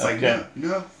this. And it's like,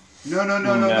 no,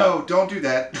 don't do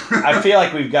that. I feel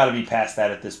like we've got to be past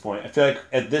that at this point. I feel like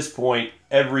at this point,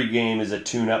 every game is a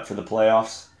tune-up for the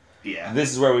playoffs. Yeah.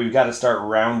 This is where we've got to start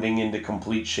rounding into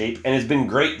complete shape. And it's been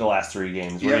great the last 3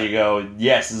 games where you go,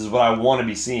 yes, this is what I want to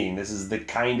be seeing. This is the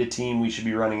kind of team we should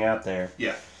be running out there.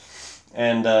 Yeah.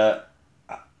 And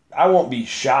I won't be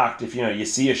shocked if, you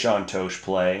see a Sean Tosh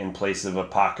play in place of a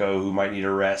Paco who might need a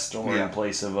rest or in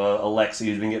place of a Alexi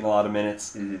who's been getting a lot of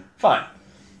minutes. Mm-hmm. Fine.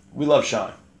 We love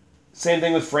Sean. Same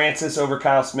thing with Francis over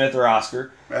Kyle Smith or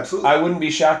Oscar. Absolutely. I wouldn't be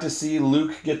shocked to see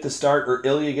Luke get the start or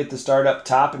Ilya get the start up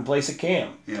top in place of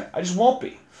Cam. Yeah. I just won't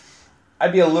be.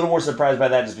 I'd be a little more surprised by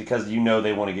that just because they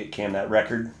want to get Cam that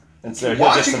record. And so he'll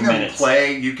get some minutes.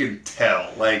 Watching them play, you can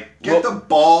tell. Like, get the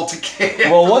ball to Cam.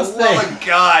 Well, for the love of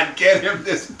God, get him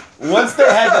this. Once they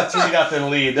had the 3-0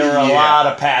 lead, there were a lot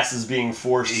of passes being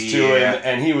forced to him,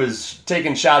 and he was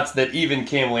taking shots that even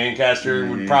Cam Lancaster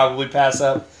would probably pass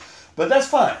up. But that's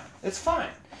fine. It's fine.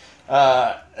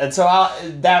 And so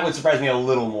that would surprise me a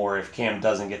little more if Cam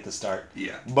doesn't get the start.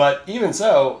 Yeah. But even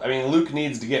so, I mean, Luke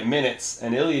needs to get minutes,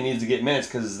 and Ilya needs to get minutes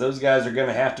because those guys are going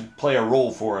to have to play a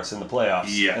role for us in the playoffs.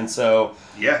 Yeah. And so,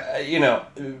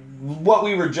 what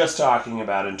we were just talking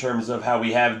about in terms of how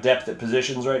we have depth at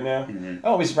positions right now, I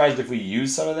won't be surprised if we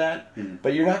use some of that,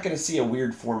 but you're not going to see a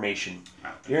weird formation.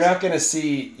 You're not going to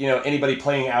see, anybody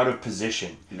playing out of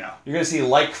position. No. You're going to see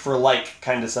like for like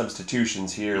kind of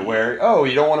substitutions here where,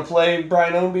 you don't want to play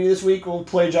Brian Ownby this week, we'll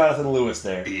play Jonathan Lewis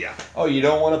there. Yeah. Oh, you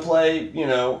don't want to play,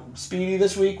 Speedy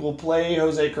this week, we'll play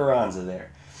Jose Carranza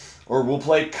there. Or we'll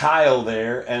play Kyle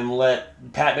there and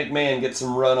let Pat McMahon get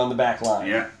some run on the back line.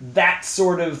 Yeah. That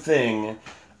sort of thing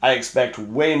I expect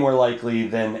way more likely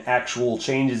than actual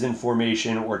changes in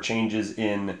formation or changes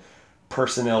in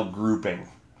personnel grouping.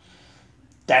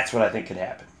 That's what I think could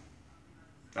happen.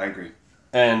 I agree.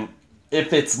 And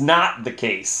if it's not the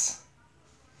case,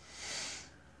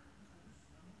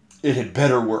 it had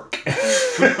better work. It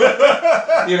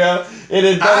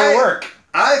had better work.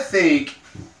 I think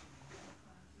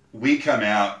we come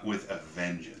out with a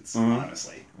vengeance,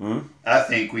 honestly. Mm-hmm. I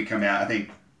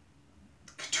think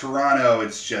Toronto,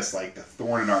 it's just like the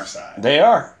thorn in our side. They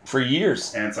are, for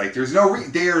years. And it's like, there's no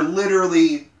they are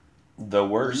literally the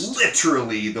worst.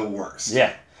 Literally the worst.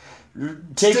 Yeah.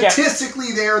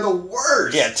 Statistically, they are the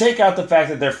worst. Yeah, take out the fact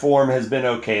that their form has been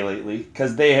okay lately,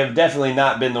 because they have definitely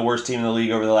not been the worst team in the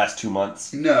league over the last 2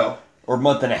 months. No. Or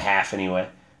month and a half, anyway.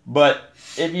 But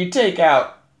if you take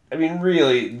out,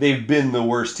 really, they've been the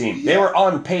worst team. Yeah. They were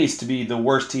on pace to be the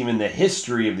worst team in the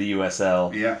history of the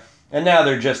USL. Yeah. And now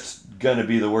they're just going to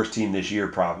be the worst team this year,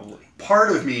 probably.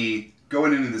 Part of me,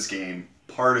 going into this game,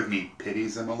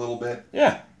 pities them a little bit.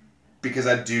 Yeah. Because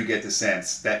I do get the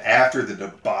sense that after the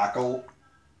debacle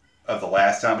of the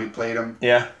last time we played them,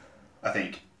 I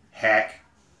think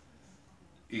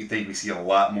you think we see a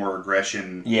lot more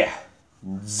aggression. Yeah.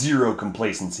 Zero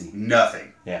complacency.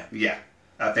 Nothing. Yeah. Yeah.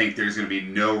 I think there's going to be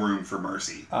no room for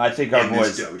mercy. I think our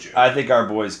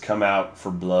boys come out for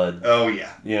blood. Oh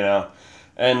yeah.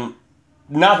 And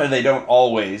not that they don't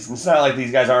always. It's not like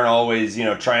these guys aren't always,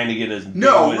 trying to get as big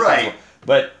a win as possible.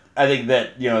 But I think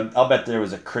that, I'll bet there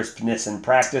was a crispness in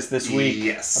practice this week.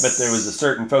 Yes. I bet there was a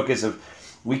certain focus of,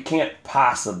 we can't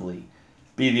possibly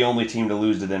be the only team to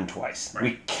lose to them twice. Right.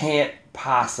 We can't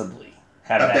possibly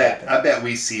have that happen. I bet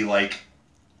we see like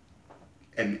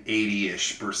an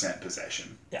 80-ish%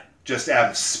 possession. Yeah. Just out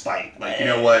of spite. Like, you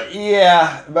know what?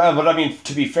 Yeah. But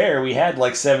to be fair, we had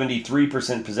like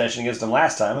 73% possession against them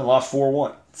last time and lost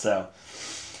 4-1. So...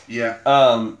 yeah.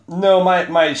 No,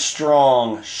 my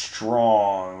strong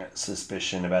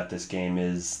suspicion about this game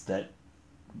is that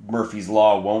Murphy's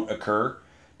Law won't occur,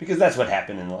 because that's what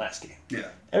happened in the last game. Yeah.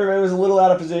 Everybody was a little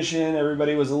out of position.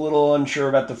 Everybody was a little unsure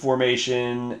about the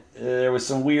formation. There was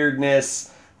some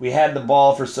weirdness. We had the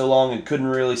ball for so long and couldn't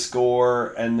really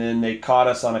score, and then they caught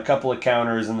us on a couple of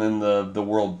counters, and then the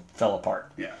world fell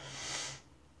apart. Yeah.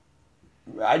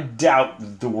 I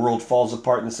doubt the world falls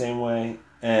apart in the same way.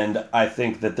 And I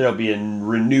think that there'll be a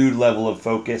renewed level of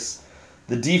focus.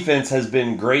 The defense has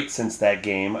been great since that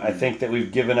game. I think that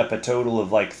we've given up a total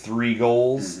of like 3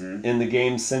 goals in the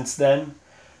game since then.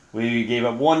 We gave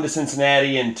up 1 to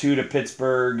Cincinnati and 2 to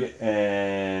Pittsburgh,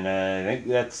 and I think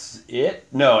that's it.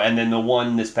 No, and then the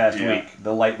 1 this past week,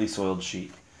 the lightly soiled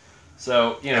sheet.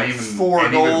 So, even 4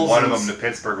 goals. Even one of them to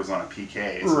Pittsburgh was on a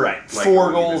PK. So right.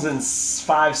 4 goals in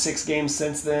 5-6 games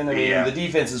since then. The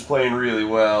defense is playing really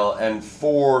well, and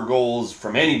 4 goals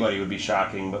from anybody would be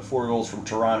shocking, but 4 goals from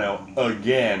Toronto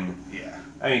again.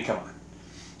 Yeah. Come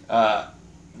on.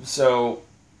 So,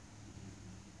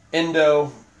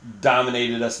 Endo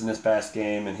dominated us in this past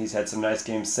game, and he's had some nice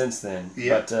games since then.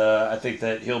 Yeah. But I think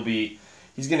that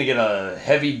he's going to get a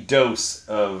heavy dose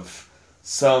of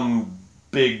some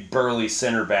big burly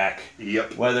center back.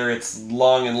 Yep. Whether it's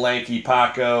long and lanky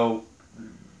Paco,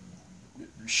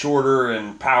 shorter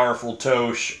and powerful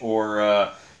Tosh, or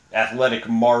athletic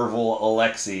marvel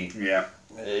Alexi. Yeah.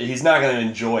 He's not going to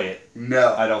enjoy it.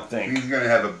 No, I don't think he's gonna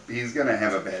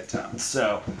have a bad time.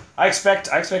 So I expect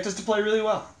us to play really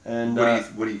well. And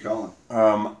what are you calling?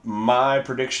 My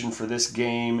prediction for this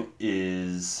game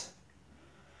is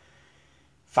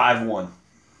 5-1.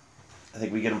 I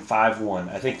think we get them 5-1.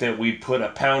 I think that we put a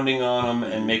pounding on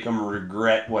them and make them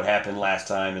regret what happened last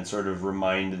time and sort of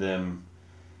remind them,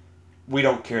 we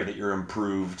don't care that you're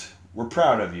improved. We're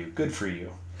proud of you. Good for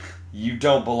you. You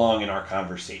don't belong in our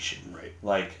conversation.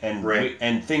 Right.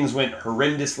 And things went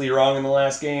horrendously wrong in the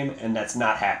last game, and that's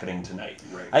not happening tonight.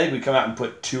 Right. I think we come out and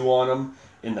put 2 on them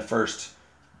in the first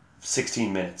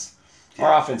 16 minutes. Yeah.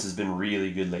 Our offense has been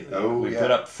really good lately. We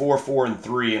put up 4, 4, and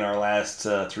 3 in our last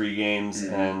 3 games,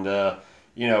 and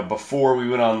before we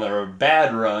went on the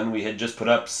bad run, we had just put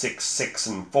up 6, 6,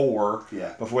 and 4.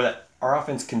 Yeah. Before that, our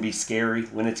offense can be scary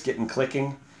when it's getting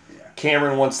clicking. Yeah.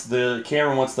 Cameron wants the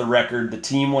record. The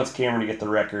team wants Cameron to get the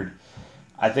record.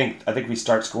 I think we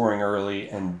start scoring early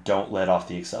and don't let off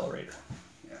the accelerator.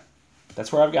 Yeah.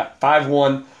 That's where I've got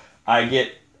 5-1. I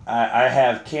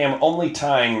have Cam only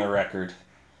tying the record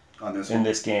in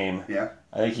this game. Yeah.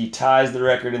 I think he ties the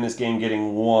record in this game,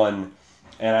 getting 1,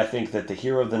 and I think that the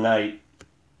hero of the night,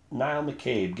 Niall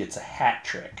McCabe, gets a hat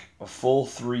trick, a full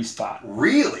 3 spot.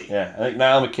 Really? Yeah, I think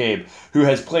Niall McCabe, who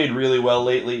has played really well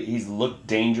lately, he's looked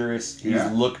dangerous. He's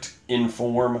looked in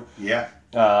form. Yeah.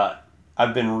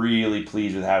 I've been really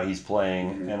pleased with how he's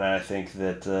playing, and I think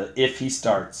that if he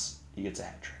starts, he gets a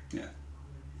hat trick. Yeah.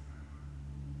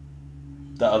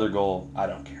 The other goal, I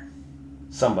don't care.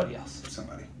 Somebody else.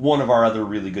 One of our other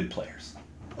really good players.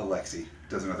 Alexi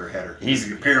does another header.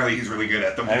 Apparently he's really good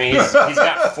at them. I mean, he's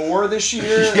got 4 this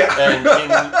year,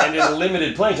 and in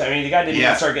limited playing time. I mean, the guy didn't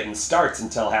even start getting starts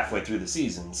until halfway through the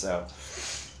season. So,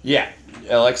 yeah,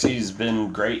 Alexi's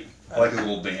been great. I like his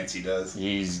little dance he does.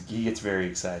 He gets very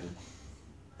excited.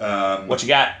 What you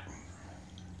got?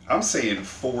 I'm saying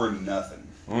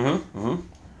 4-0.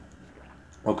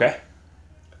 Okay.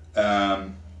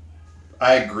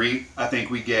 I agree. I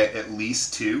think we get at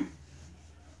least 2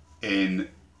 in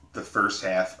the first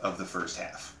half of the first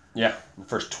half. Yeah, the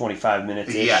first 25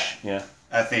 minutes-ish. Yeah.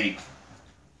 I think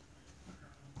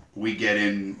we get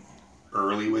in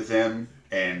early with them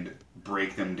and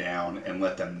break them down and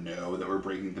let them know that we're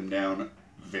breaking them down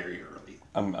very early.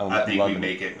 I think we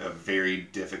make it a very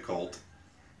difficult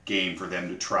game for them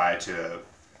to try to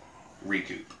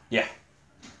recoup. Yeah.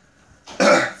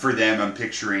 For them, I'm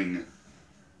picturing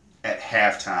at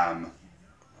halftime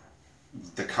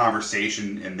the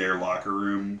conversation in their locker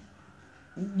room.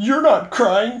 You're not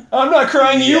crying. I'm not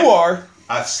crying. You are.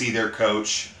 I see their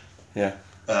coach. Yeah.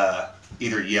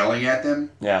 Either yelling at them.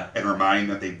 Yeah. And reminding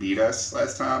them that they beat us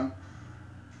last time,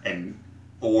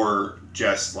 or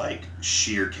just like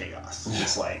sheer chaos.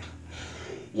 Just like.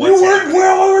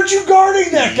 Weren't you guarding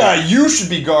that guy? You should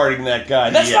be guarding that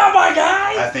guy. That's not my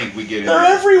guy. I think we get. They're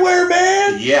everywhere,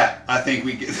 man. Yeah, I think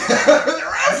we get.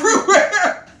 They're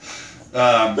everywhere.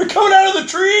 They're coming out of the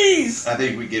trees. I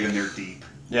think we get in there deep.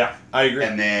 Yeah, I agree.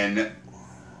 And then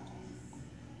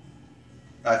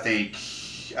I think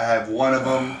I have one of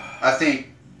them.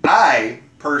 I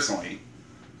personally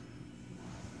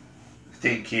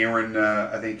think Cameron.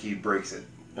 I think he breaks it.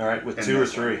 All right, with 2 or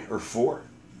 3 or 4.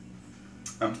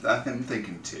 I'm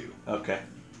thinking 2. Okay.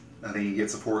 I think he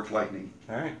gets a forked lightning.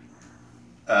 All right.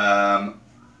 I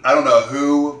don't know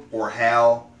who or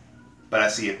how, but I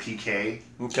see a PK.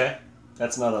 Okay.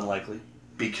 That's not unlikely.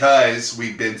 Because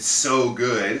we've been so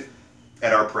good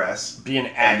at our press. Being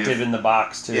active in the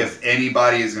box, too. If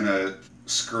anybody is going to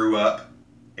screw up,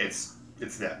 it's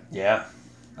them. Yeah.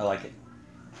 I like it.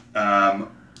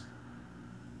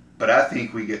 But I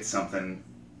think we get something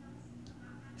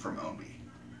from Ownby.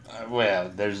 Well,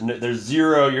 there's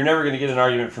 0. You're never going to get an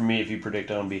argument from me if you predict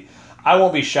Ownby. I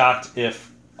won't be shocked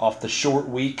if, off the short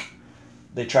week,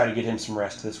 they try to get him some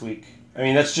rest this week. I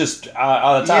mean, that's just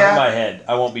on the top of my head.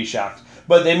 I won't be shocked.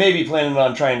 But they may be planning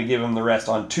on trying to give him the rest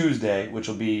on Tuesday, which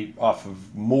will be off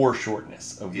of more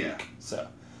shortness of week. So,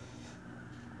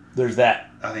 there's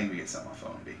that. I think we get something off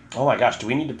Ownby. Oh my gosh, do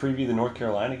we need to preview the North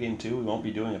Carolina game too? We won't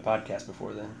be doing a podcast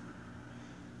before then.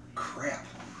 Crap.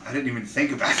 I didn't even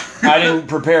think about that. I didn't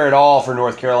prepare at all for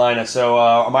North Carolina,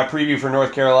 so my preview for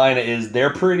North Carolina is they're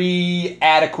pretty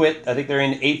adequate. I think they're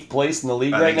in 8th place in the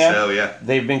league right now. I think so, yeah.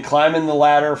 They've been climbing the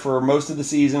ladder for most of the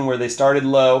season where they started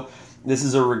low. This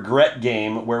is a regret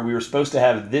game where we were supposed to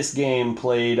have this game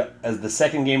played as the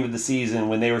second game of the season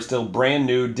when they were still brand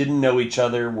new, didn't know each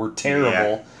other, were terrible.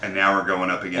 Yeah. And now we're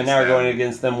going up against them. And now we're going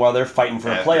against them while they're fighting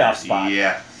for a playoff spot.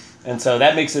 Yeah. And so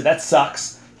that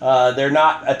sucks. They're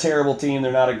not a terrible team.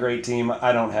 They're not a great team.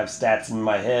 I don't have stats in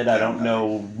my head. I don't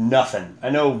know nothing.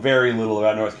 I know very little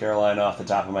about North Carolina off the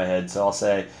top of my head. So I'll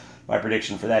say my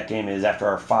prediction for that game is after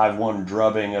our 5-1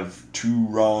 drubbing of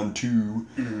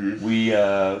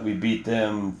 2-2, we beat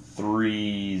them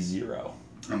 3-0.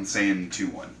 I'm saying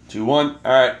 2-1. 2-1.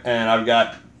 All right. And I've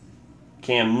got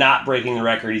Cam not breaking the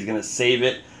record. He's going to save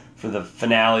it for the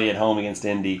finale at home against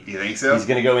Indy. You think so? He's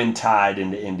going to go in tied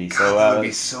into Indy. God, So that would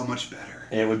be so much better.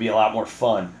 It would be a lot more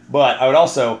fun. But I would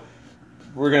also...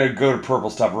 We're going to go to purple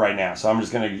stuff right now. So I'm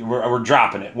just going to... We're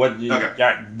dropping it.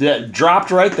 Okay. Dropped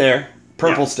right there.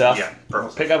 Purple stuff. Yeah,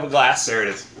 purple. Pick up a glass. There it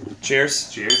is. Cheers.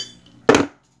 Cheers.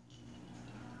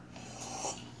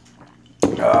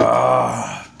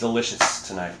 Delicious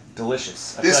tonight.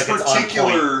 Delicious. I This feel like it's on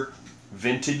particular... point.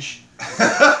 Vintage?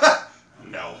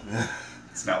 No.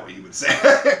 That's not what you would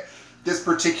say. This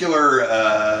particular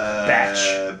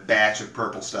batch of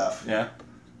purple stuff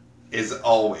is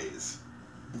always...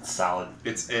 It's solid.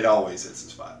 It always hits the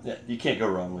spot. Yeah, you can't go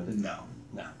wrong with it. No.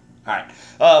 All right.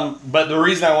 But the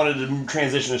reason I wanted to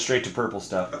transition straight to purple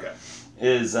stuff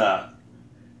is no,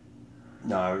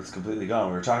 I was completely gone.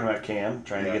 We were talking about Cam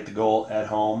trying to get the goal at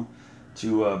home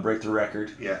to break the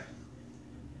record. Yeah.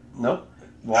 Nope.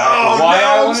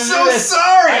 I'm so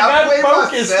sorry. I got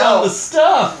focused on the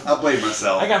stuff. I blame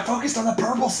myself. I got focused on the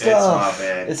purple stuff. It's my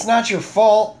bad. It's not your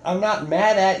fault. I'm not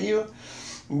mad at you.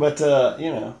 But,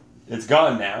 it's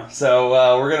gone now.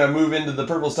 So we're going to move into the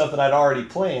purple stuff that I'd already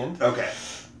planned. Okay.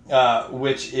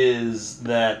 Which is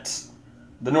that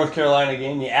the North Carolina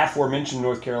game, the aforementioned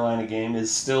North Carolina game,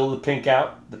 is still the pink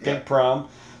prom.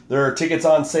 There are tickets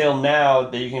on sale now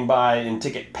that you can buy in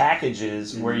ticket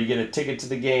packages where you get a ticket to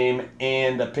the game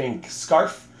and a pink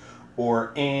scarf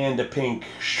and a pink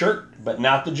shirt, but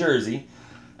not the jersey.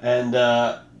 And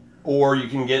or you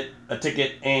can get a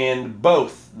ticket and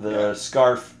both the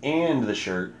scarf and the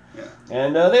shirt. Yeah.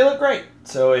 And they look great.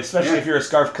 So especially if you're a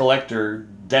scarf collector,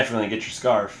 definitely get your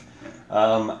scarf.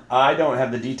 I don't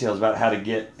have the details about how to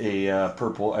get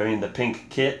the pink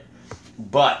kit,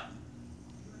 but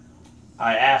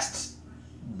I asked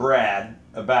Brad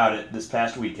about it this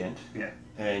past weekend. Yeah.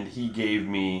 And he gave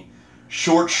me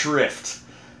short shrift.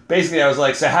 Basically, I was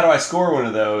like, so how do I score one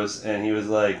of those? And he was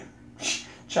like,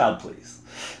 child, please.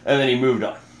 And then he moved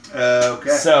on.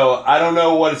 Okay. So I don't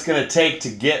know what it's going to take to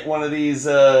get one of these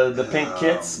the pink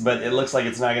kits, but it looks like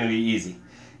it's not going to be easy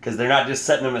because they're not just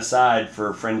setting them aside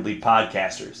for friendly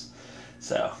podcasters.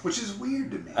 So which is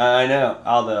weird to me. I know,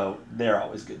 although they're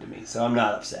always good to me, so I'm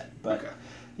not upset. But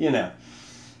they're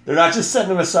not just setting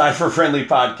them aside for friendly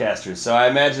podcasters. So I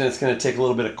imagine it's going to take a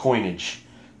little bit of coinage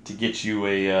to get you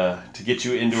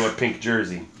into a pink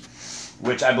jersey.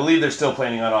 Which I believe they're still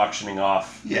planning on auctioning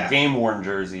off the game-worn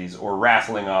jerseys or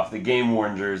raffling off the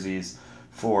game-worn jerseys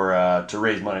to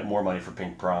raise more money for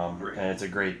Pink Prom. Right. And it's a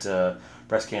great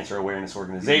breast cancer awareness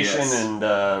organization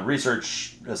and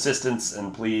research assistance.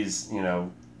 And please,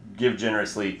 give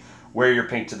generously. Wear your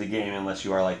pink to the game unless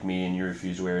you are like me and you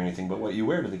refuse to wear anything but what you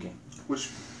wear to the game.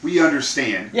 Which we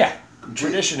understand. Yeah.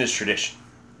 Tradition is tradition.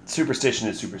 Superstition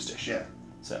is superstition. Yeah.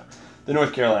 So the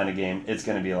North Carolina game, it's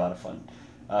going to be a lot of fun.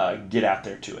 Get out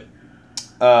there to it.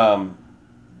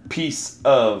 Piece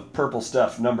of purple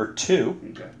stuff number 2.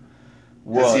 Okay.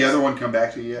 Has the other one come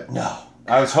back to you yet? No.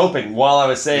 I was hoping while I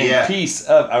was saying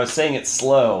I was saying it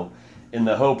slow in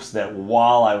the hopes that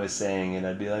while I was saying it,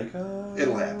 I'd be like, oh,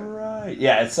 it'll happen. Right.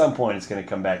 Yeah, at some point it's going to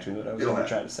come back to me what I was going to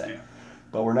try to say. Yeah.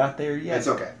 But we're not there yet. It's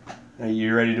okay. Are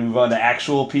you ready to move on to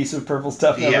actual piece of purple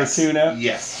stuff number 2 now?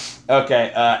 Yes.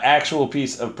 Okay. Actual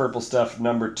piece of purple stuff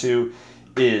number 2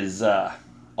 is...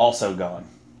 also gone.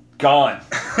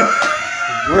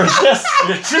 You're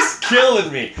just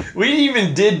killing me. We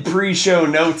even did pre-show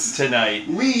notes tonight.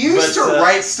 We used to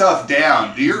write stuff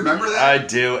down. Do you remember that? I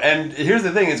do. And here's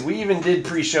the thing is we even did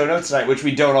pre-show notes tonight, which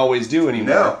we don't always do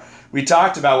anymore. No. We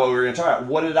talked about what we were going to talk about.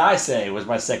 What did I say was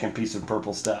my second piece of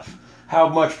purple stuff? How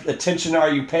much attention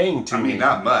are you paying to me? I mean,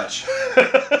 not much.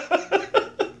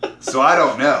 So I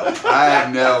don't know. I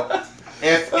have no...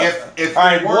 If all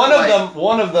right,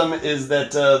 one of them is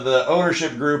that the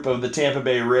ownership group of the Tampa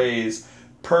Bay Rays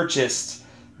purchased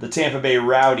the Tampa Bay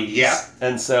Rowdies. Yeah.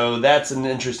 And so that's an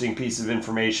interesting piece of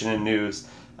information and news.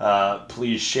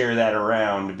 Please share that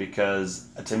around because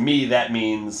to me that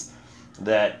means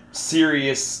that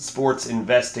serious sports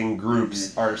investing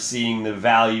groups are seeing the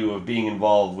value of being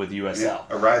involved with USL. Yeah,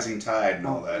 a rising tide and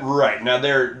all that. Right. Now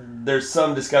there's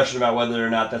some discussion about whether or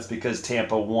not that's because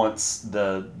Tampa wants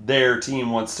their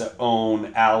team wants to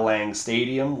own Al Lang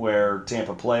Stadium where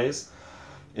Tampa plays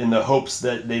in the hopes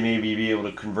that they maybe be able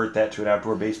to convert that to an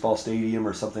outdoor baseball stadium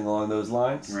or something along those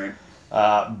lines. Right.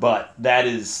 But that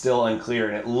is still unclear,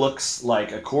 and it looks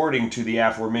like, according to the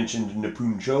aforementioned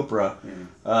Nipun Chopra,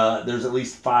 there's at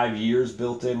least 5 years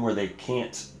built in where they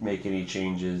can't make any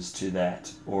changes to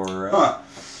that or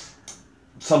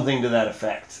something to that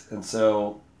effect. And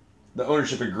so the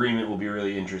ownership agreement will be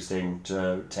really interesting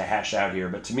to hash out here.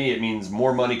 But to me, it means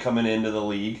more money coming into the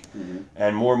league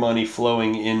and more money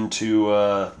flowing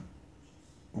into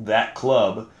that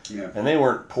club. Yeah. And they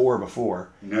weren't poor before.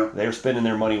 No. They were spending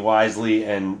their money wisely,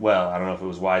 and, well, I don't know if it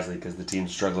was wisely because the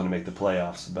team's struggling to make the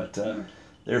playoffs, but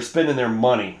they were spending their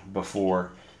money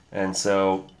before. And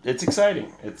so it's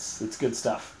exciting. It's good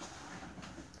stuff.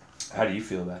 How do you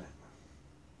feel about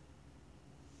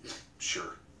it?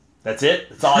 Sure. That's it?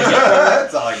 That's all I get?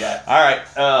 That's all I got. All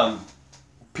right.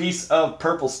 Piece of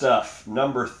purple stuff,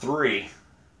 number 3.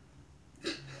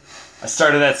 I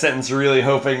started that sentence really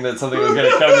hoping that something was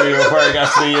going to come to me before I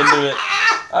got to the end of it.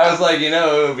 I was like,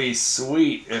 it would be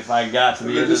sweet if I got to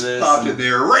the end of this. Just popped in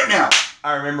there right now.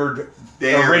 I remembered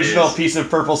the original piece of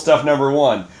purple stuff, number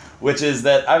 1, which is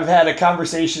that I've had a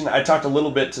conversation. I talked a little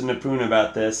bit to Nipun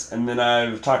about this, and then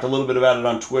I've talked a little bit about it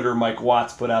on Twitter. Mike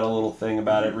Watts put out a little thing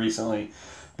about it recently.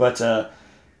 But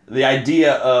the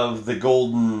idea of the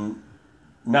golden,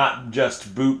 not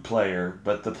just boot player,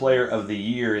 but the player of the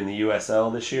year in the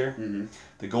USL this year,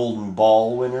 the golden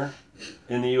ball winner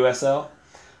in the USL,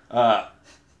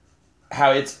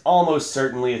 how it's almost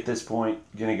certainly at this point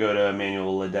going to go to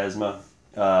Emmanuel Ledesma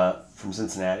from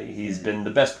Cincinnati. He's been the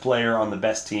best player on the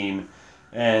best team,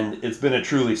 and it's been a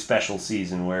truly special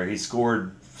season where he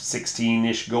scored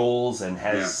 16-ish goals and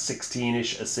has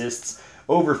 16-ish assists,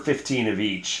 over 15 of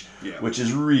each, which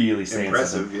is really saying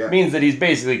impressive. something. Yeah. Means that he's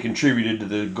basically contributed to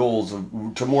the goals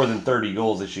to more than 30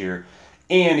 goals this year.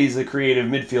 And he's a creative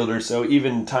midfielder, so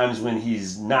even times when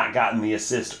he's not gotten the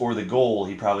assist or the goal,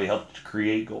 he probably helped to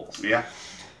create goals. Yeah.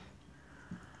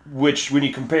 Which, when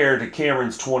you compare to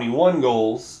Cameron's 21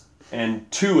 goals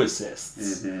and 2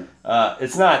 assists,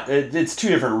 it's 2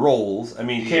 different roles. I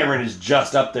mean, Cameron is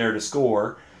just up there to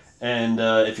score, and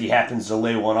if he happens to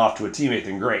lay one off to a teammate,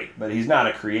 then great. But he's not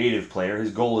a creative player.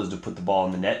 His goal is to put the ball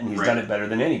in the net, and he's done it better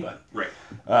than anybody. Right.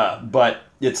 But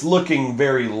it's looking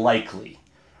very likely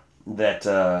that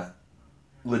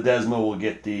Ledesma will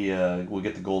get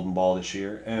the golden ball this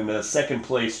year, and the second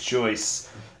place choice,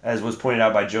 as was pointed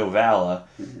out by Joe Valla,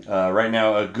 right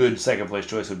now a good second place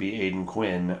choice would be Aiden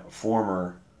Quinn,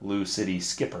 former Lou City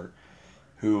skipper,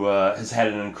 who has had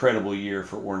an incredible year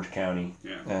for Orange County,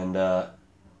 and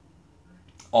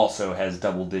also has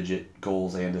double-digit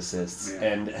goals and assists,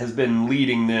 and has been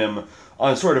leading them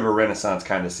on sort of a renaissance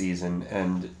kind of season,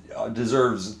 and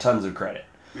deserves tons of credit.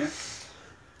 Yeah.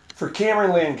 For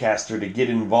Cameron Lancaster to get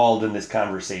involved in this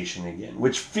conversation again,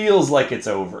 which feels like it's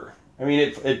over. I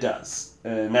mean, it does.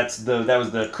 And that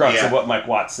was the crux of what Mike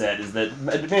Watts said, is that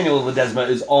Emmanuel Ledesma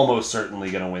is almost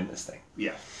certainly going to win this thing.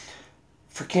 Yeah.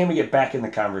 For Cam to get back in the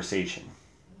conversation,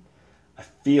 I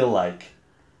feel like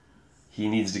he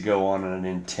needs to go on an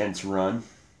intense run.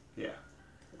 Yeah.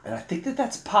 And I think that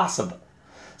that's possible.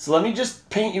 So let me just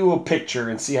paint you a picture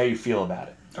and see how you feel about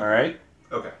it. All right?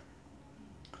 Okay.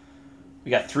 We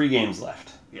got 3 games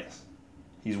left. Yes.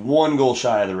 He's 1 goal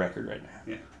shy of the record right now.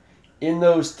 Yeah. In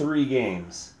those 3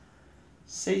 games,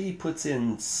 say he puts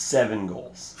in 7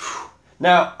 goals.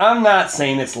 Now, I'm not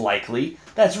saying it's likely.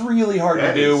 That's really hard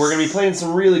to do. We're going to be playing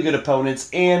some really good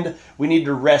opponents, and we need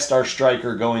to rest our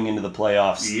striker going into the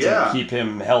playoffs to keep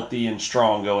him healthy and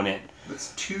strong going in.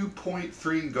 That's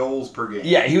 2.3 goals per game.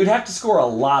 Yeah, he would have to score a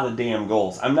lot of damn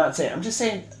goals. I'm just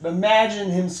saying,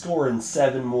 imagine him scoring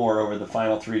 7 more over the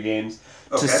final 3 games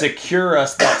to secure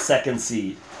us that second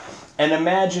seed. And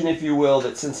imagine, if you will,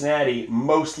 that Cincinnati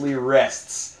mostly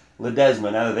rests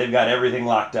Ledesma now that they've got everything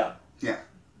locked up. Yeah.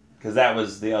 Because that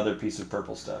was the other piece of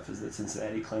purple stuff, is that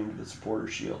Cincinnati claimed the supporter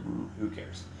shield, and who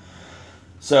cares?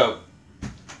 So,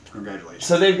 congratulations.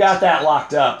 So they've got that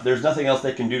locked up. There's nothing else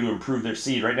they can do to improve their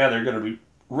seed. Right now they're going to be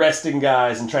resting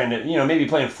guys and trying to, maybe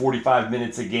playing 45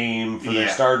 minutes a game for their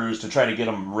starters to try to get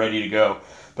them ready to go.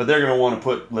 But they're going to want to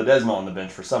put Ledesma on the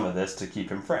bench for some of this to keep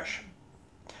him fresh.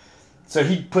 So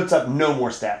he puts up no more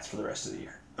stats for the rest of the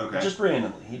year. Okay. Just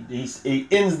randomly. He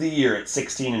ends the year at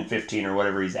 16 and 15 or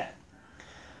whatever he's at.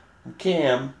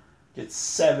 Cam gets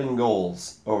 7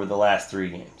 goals over the last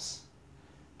 3 games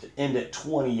to end at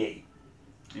 28.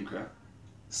 Okay.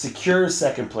 Secures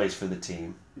second place for the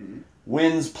team. Mm-hmm.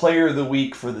 Wins Player of the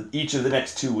Week for each of the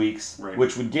next 2 weeks,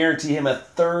 which would guarantee him a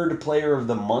 3rd Player of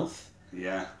the Month.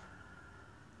 Yeah.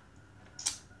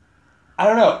 I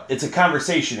don't know. It's a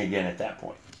conversation again at that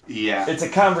point. Yeah. It's a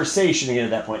conversation again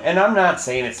at that point. And I'm not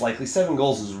saying it's likely. 7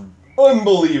 goals is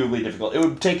unbelievably difficult. It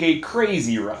would take a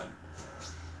crazy run.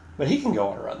 But he can go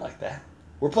on a run like that.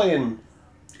 We're playing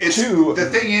 2. The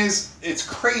thing is, it's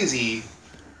crazy,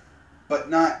 but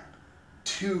not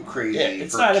too crazy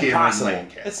it's for not Cameron impossible.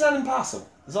 Lancaster. It's not impossible.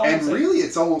 And really,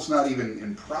 it's almost not even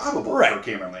improbable for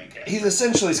Cameron Lancaster. He's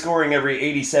essentially scoring every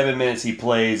 87 minutes he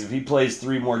plays. If he plays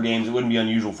 3 more games, it wouldn't be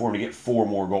unusual for him to get 4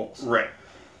 more goals. Right.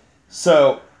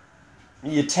 So,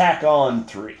 you tack on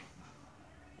 3.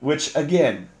 Which,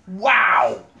 again,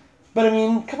 wow! But, I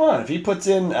mean, come on. If he puts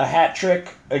in a hat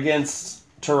trick against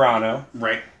Toronto...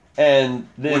 Right. And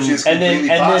then, Which is completely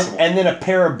possible. And then a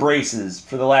pair of braces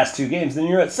for the last 2 games, then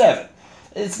you're at 7.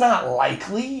 It's not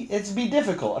likely. It'd be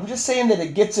difficult. I'm just saying that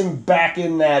it gets him back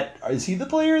in that. Is he the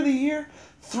player of the year?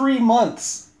 3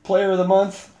 months, player of the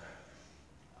month.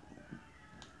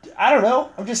 I don't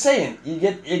know. I'm just saying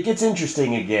it gets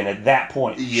interesting again at that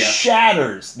point. Yeah.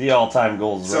 Shatters the all-time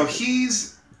goals so record.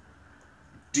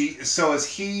 So is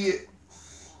he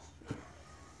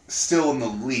still in the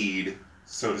lead,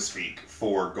 so to speak,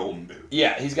 for Golden Boot?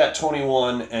 Yeah, he's got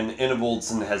 21, and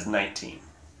Ingevoldsen has 19.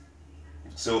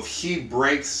 So if he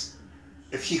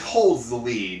holds the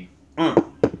lead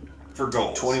for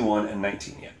goals. 21 and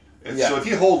 19, yeah. So if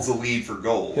he holds the lead for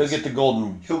goals, he'll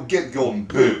get Golden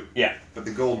Boot. Yeah. But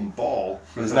the Golden Ball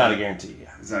is not a guarantee,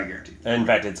 yeah. It's not a guarantee. In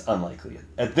fact, it's unlikely.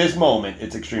 At this moment,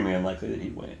 it's extremely unlikely that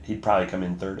he'd win it. He'd probably come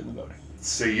in 3rd in the voting.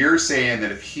 So you're saying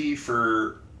that if he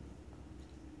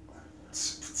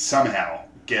somehow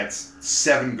gets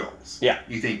 7 goals,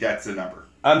 you think that's the number?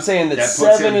 I'm saying that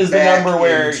 7 is the number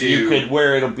where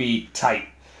it'll be tight,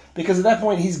 because at that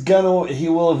point he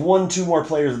will have won 2 more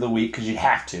Players of the Week because you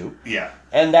have to. Yeah.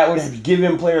 And that would give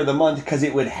him Player of the Month because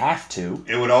it would have to.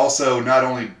 It would also not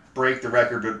only break the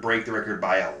record, but break the record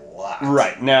by a lot.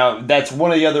 Right. Now that's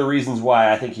one of the other reasons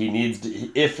why I think he needs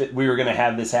to. If we were going to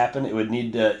have this happen, he would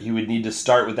need to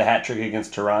start with the hat trick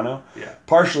against Toronto. Yeah.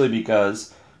 Partially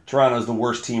because Toronto's the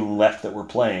worst team left that we're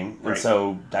playing, and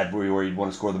so that's where you'd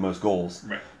want to score the most goals.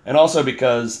 Right. And also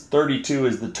because 32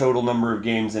 is the total number of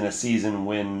games in a season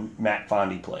when Matt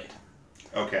Fondy played.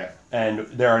 Okay. And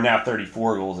there are now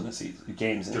 34 goals in a season,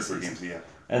 games in a season. Games, yeah.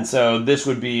 And so this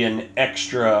would be an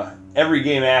extra. Every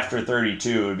game after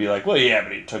 32 would be like, well, yeah,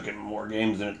 but it took him more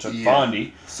games than it took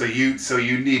Fondy. So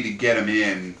you need to get him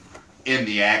in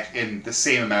the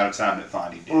same amount of time that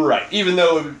Fondy did. Right. Even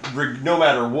though no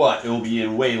matter what, it will be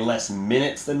in way less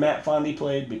minutes than Matt Fondy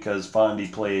played, because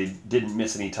Fondy didn't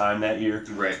miss any time that year.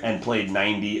 Right. And played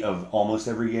 90 of almost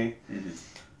every game. Mm-hmm.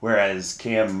 Whereas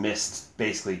Cam missed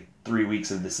basically 3 weeks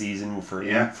of the season for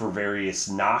various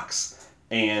knocks,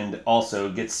 and also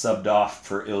gets subbed off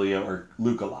for Ilya or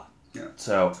Luke a lot. Yeah.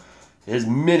 So his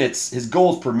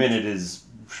goals per minute is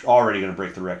already going to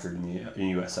break the record in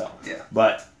USL. Yeah.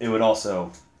 But it would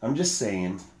also, I'm just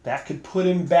saying, that could put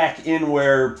him back in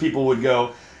where people would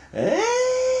go,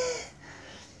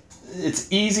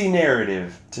 It's easy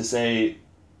narrative to say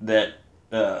that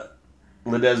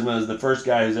Ledesma is the first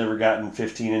guy who's ever gotten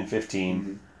 15 and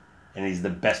 15, and he's the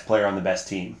best player on the best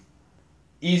team.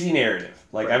 Easy narrative.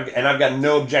 I've got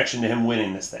no objection to him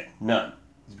winning this thing. None.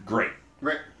 It's great.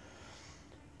 Right.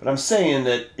 But I'm saying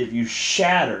that if you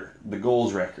shatter the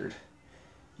goals record,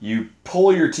 you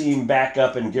pull your team back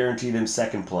up and guarantee them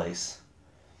 2nd place,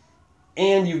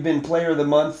 and you've been Player of the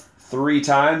Month 3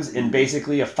 times in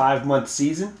basically a 5-month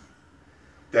season,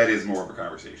 that is more of a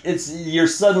conversation. You're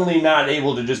suddenly not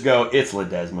able to just go, it's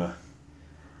Ledesma.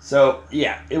 So,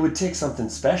 yeah, it would take something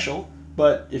special,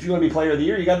 but if you want to be Player of the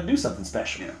Year, you got to do something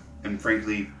special. Yeah, and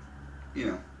frankly,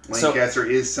 Lancaster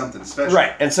is something special.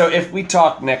 Right, and so if we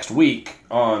talk next week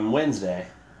on Wednesday,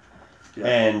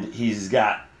 and he's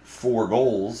got 4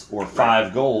 goals or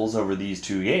 5 goals over these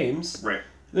 2 games,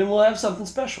 then we'll have something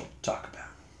special to talk about.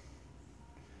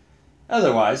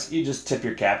 Otherwise, you just tip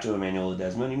your cap to Emmanuel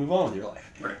Ledesma and you move on with your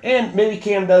life. Right. And maybe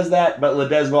Cam does that, but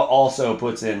Ledesma also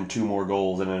puts in 2 more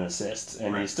goals and an assist,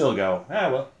 and you still go,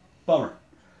 bummer.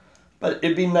 But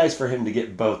it'd be nice for him to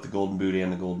get both the Golden Boot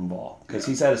and the Golden Ball, because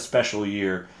he's had a special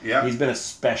year. Yeah. He's been a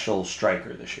special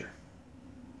striker this year.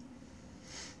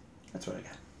 That's what I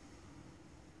got.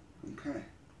 Okay.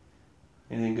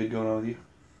 Anything good going on with you?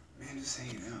 Man, just so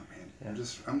you know, man. Yeah.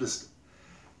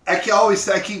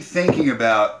 I keep thinking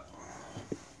about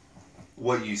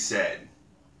what you said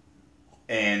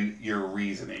and your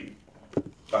reasoning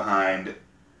behind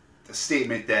the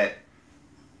statement that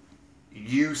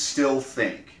you still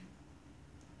think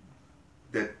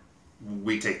that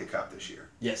we take the cup this year.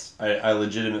 Yes, I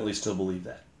legitimately still believe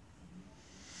that.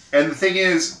 And the thing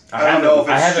is, I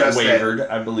haven't wavered.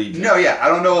 I believe it. No, yeah, I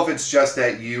don't know if it's just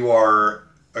that you are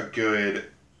a good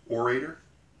orator,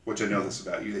 which I know this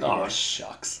about you. That you are.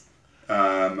 Shucks.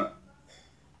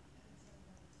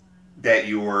 That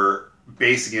you're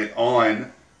basing it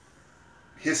on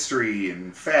history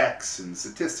and facts and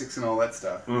statistics and all that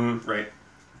stuff, right?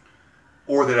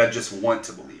 Or that I just want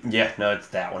to believe. Yeah, no, it's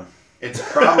that one. it's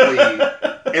probably,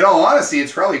 in all honesty,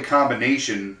 it's probably a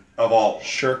combination of all.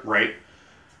 Sure. Right?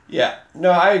 Yeah.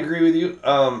 No, I agree with you.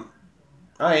 I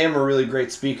am a really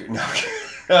great speaker.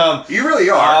 No. You really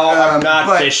are. I'm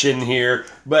not fishing here.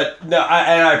 But, no,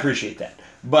 I appreciate that.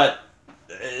 But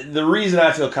the reason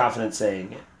I feel confident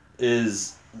saying it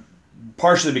is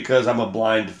partially because I'm a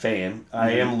blind fan. Mm-hmm.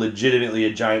 I am legitimately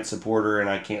a Giant supporter, and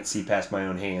I can't see past my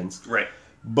own hands. Right.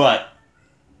 But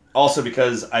also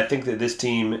because I think that this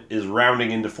team is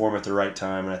rounding into form at the right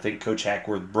time, and I think Coach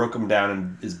Hackworth broke them down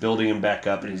and is building them back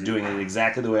up, and he's doing it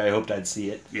exactly the way I hoped I'd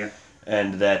see it. Yeah.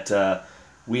 And that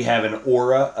we have an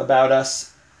aura about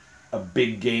us, a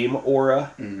big game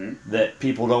aura, that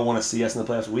people don't want to see us in the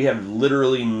playoffs. We have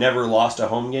literally never lost a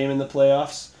home game in the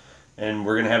playoffs, and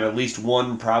we're going to have at least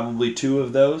one, probably two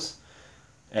of those,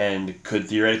 and could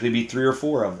theoretically be 3 or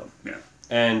 4 of them. Yeah.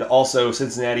 And also,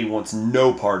 Cincinnati wants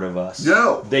no part of us.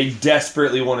 No. They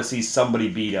desperately want to see somebody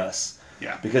beat us.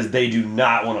 Yeah. Because they do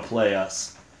not want to play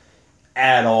us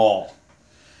at all.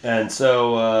 And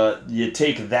so you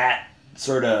take that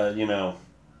sort of,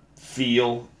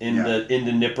 feel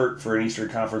into Nippert for an Eastern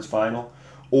Conference final,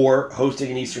 or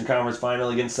hosting an Eastern Conference final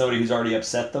against somebody who's already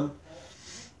upset them.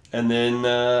 And then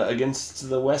against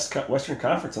the Western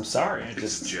Conference, I'm sorry.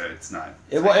 It's not.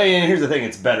 And here's the thing: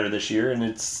 it's better this year, and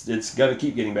it's gonna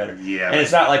keep getting better. Yeah. And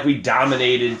it's not like we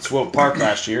dominated Swope Park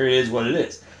last year. It is what it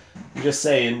is. I'm just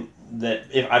saying that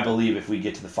I believe if we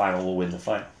get to the final, we'll win the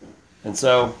final. And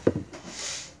so,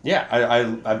 yeah,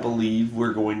 I believe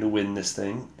we're going to win this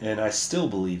thing, and I still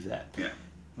believe that. Yeah.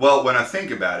 Well, when I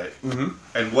think about it,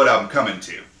 and what I'm coming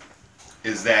to,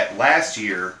 is that last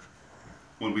year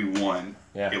when we won.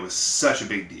 Yeah. It was such a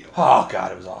big deal. Oh,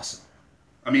 God, it was awesome.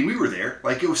 I mean, we were there.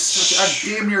 Like, it was such...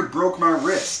 I damn near broke my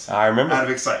wrist. I remember. Out of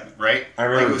excitement, right? I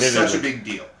remember. Like, it was such a big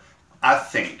deal. I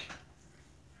think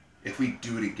if we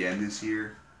do it again this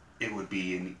year, it would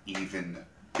be an even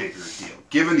bigger deal.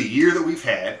 Given the year that we've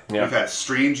had, we've had a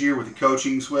strange year with the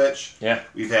coaching switch. Yeah.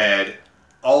 We've had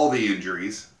all the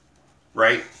injuries,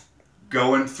 right?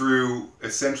 Going through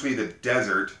essentially the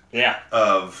desert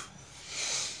of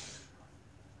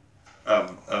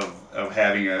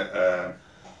having a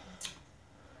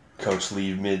coach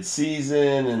leave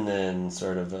mid-season, and then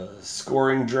sort of a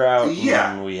scoring drought.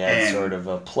 Yeah, and we had sort of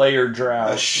a player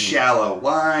drought. A shallow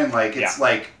line, like it's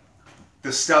like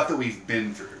the stuff that we've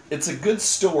been through. It's a good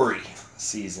story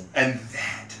season, and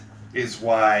that is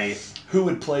why. Who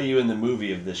would play you in the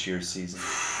movie of this year's season?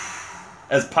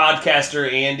 As podcaster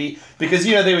Andy, because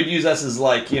they would use us as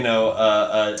like D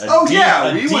plot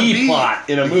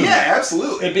in a movie. Yeah,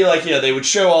 absolutely. It'd be like they would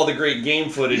show all the great game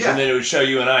footage, and then it would show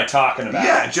you and I talking about it.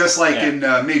 Yeah, just like in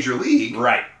Major League.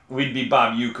 Right. We'd be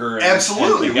Bob Uecker.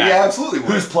 Absolutely, we absolutely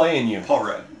would. Who's playing you? Paul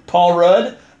Rudd. Paul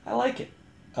Rudd. I like it.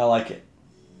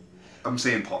 I'm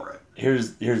saying Paul Rudd.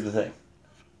 Here's the thing.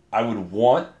 I would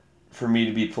want for me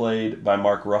to be played by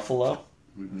Mark Ruffalo.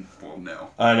 Well, no.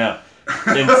 I know.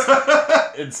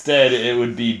 Instead, it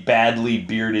would be badly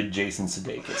bearded Jason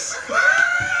Sudeikis.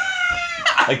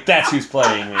 Like, that's who's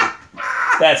playing me.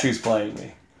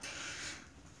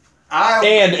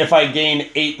 And if I gain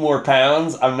 8 more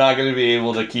pounds, I'm not going to be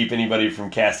able to keep anybody from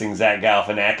casting Zach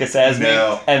Galifianakis as me.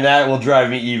 And that will drive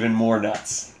me even more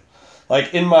nuts.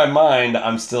 Like, in my mind,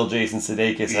 I'm still Jason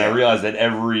Sudeikis, and I realize that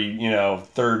every,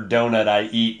 third donut I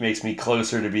eat makes me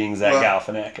closer to being Zach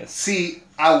Galifianakis. See,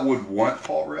 I would want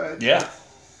Paul Rudd. Yeah.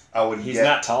 He's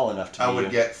not tall enough to be. I would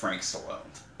get Frank Stallone.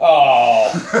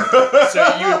 Oh.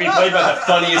 So you would be played by the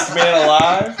funniest man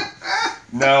alive?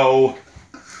 No,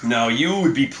 you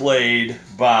would be played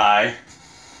by...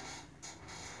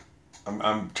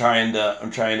 I'm trying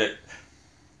to...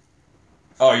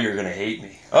 Oh, you're going to hate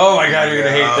me. Oh my God, you're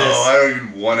going to hate this. Oh, I don't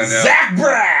even want to know. Zach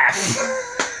Braff!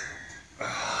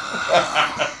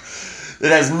 It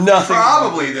has nothing...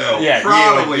 Probably, though. Yeah,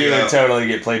 you would totally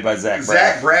get played by Zach Braff.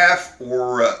 Zach Braff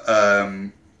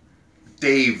or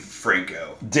Dave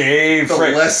Franco. The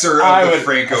lesser of the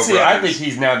Franco brothers. I think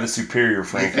he's now the superior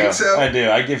Franco. You think so? I do.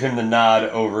 I give him the nod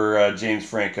over James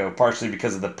Franco, partially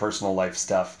because of the personal life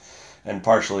stuff, and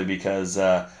partially because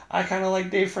I kind of like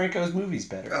Dave Franco's movies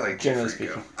better. I like generally Dave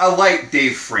Franco. speaking. I like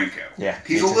Dave Franco. Yeah,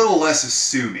 he's a little less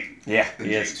assuming. Yeah, than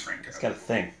James Franco. He's got a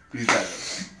thing. He's got a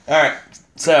thing. All right.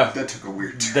 So that took a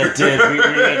weird turn. That did.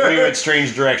 We went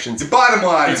strange directions. The bottom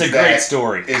line is a great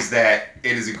story. Is that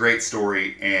it is a great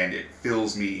story, and it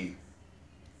fills me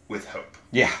with hope.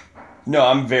 Yeah. No,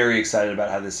 I'm very excited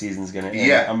about how this season's going to end.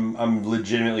 Yeah. I'm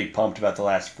legitimately pumped about the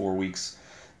last 4 weeks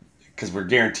because we're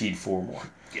guaranteed 4 more.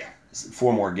 Yeah.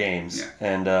 4 more games. Yeah.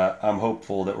 And I'm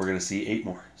hopeful that we're going to see 8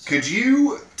 more. So. Could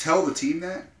you tell the team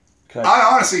that? I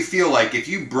honestly feel like if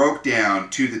you broke down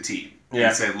to the team,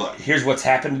 and say, look, here's what's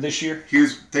happened this year.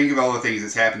 Think of all the things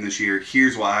that's happened this year.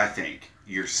 Here's why I think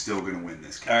you're still going to win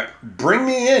this game. All right, bring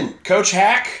me in, Coach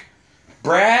Hack,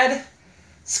 Brad,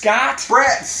 Scott,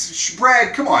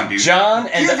 Brad, come on, dude. John,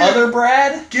 and the other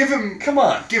Brad. Give him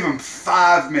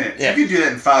 5 minutes. Yeah. You could do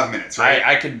that in 5 minutes, right?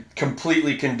 I could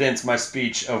completely condense my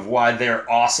speech of why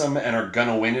they're awesome and are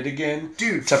gonna win it again,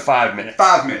 dude, to 5 minutes.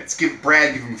 5 minutes. Give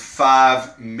him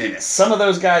 5 minutes. Some of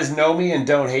those guys know me and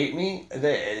don't hate me.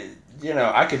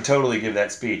 I could totally give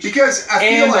that speech. Because I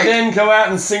feel like... And then go out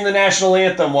and sing the national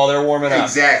anthem while they're warming up.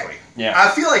 Exactly. Yeah.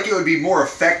 I feel like it would be more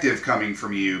effective coming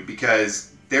from you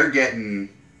because they're getting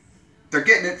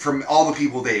it from all the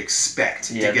people they expect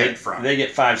to get it from. They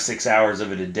get 5-6 hours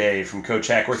of it a day from Coach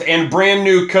Hackworth and brand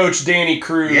new Coach Danny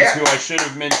Cruz, who I should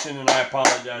have mentioned, and I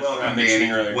apologize for not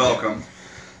mentioning earlier. Welcome.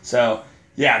 So,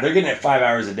 they're getting it 5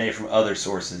 hours a day from other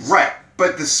sources. Right,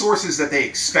 but the sources that they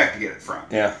expect to get it from.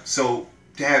 Yeah. So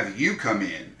to have you come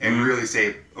in and really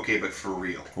say, okay, but for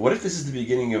real. What if this is the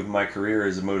beginning of my career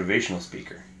as a motivational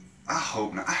speaker? I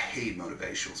hope not. I hate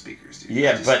motivational speakers, dude.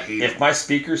 Yeah, but if my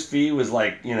speaker's fee was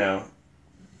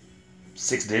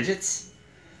 6 digits?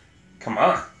 Come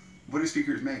on. What do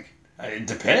speakers make? It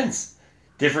depends.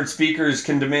 Different speakers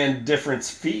can demand different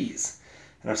fees.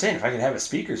 And I'm saying if I could have a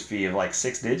speaker's fee of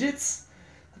 6 digits,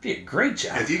 that'd be a great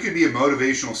job. If you could be a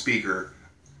motivational speaker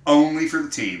only for the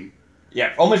team.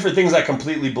 Yeah, only for things I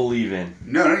completely believe in.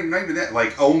 No, not even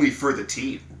that. Only for the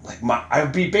team. I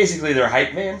would be basically their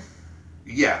hype man.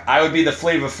 Yeah. I would be the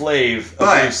Flava Flav of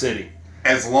Blue City.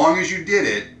 As long as you did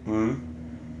it,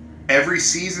 every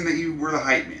season that you were the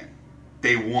hype man,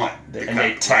 they won the cup,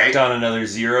 they tacked on another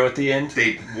 0 at the end?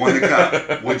 They won the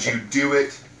cup. Would you do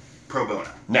it pro bono?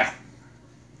 No.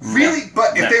 Really?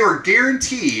 But if they were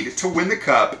guaranteed to win the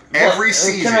cup every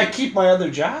season... Can I keep my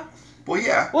other job? Well,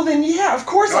 yeah. Well, then, yeah, of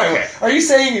course I would. Are you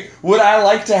saying, would I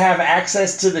like to have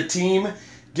access to the team,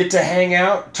 get to hang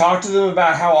out, talk to them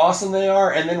about how awesome they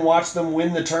are, and then watch them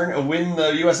win the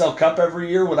USL Cup every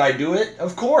year? Would I do it?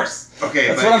 Of course. Okay,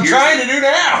 that's what I'm trying to do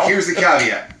now. Here's the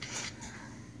caveat: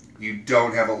 you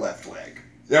don't have a left leg.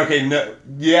 Okay, no,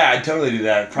 yeah, I'd totally do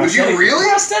that. Would you really?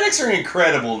 Prosthetics are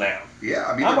incredible now. Yeah,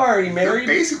 I mean, I'm already married.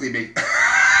 They're basically big.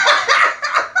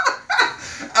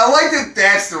 I like that.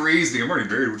 That's the reasoning. I'm already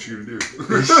married. What you gonna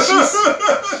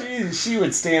do? She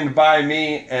would stand by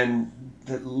me and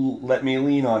let me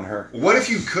lean on her. What if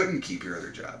you couldn't keep your other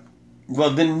job? Well,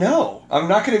 then no. I'm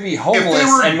not going to be homeless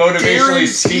and motivationally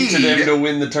speak to them to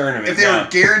win the tournament. If they were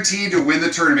guaranteed to win the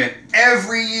tournament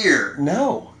every year.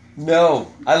 No.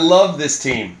 I love this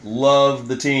team. Love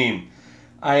the team.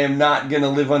 I am not going to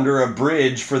live under a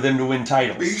bridge for them to win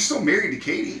titles. But you're still married to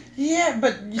Katie. Yeah,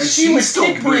 but she would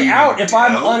kick me out if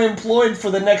I'm unemployed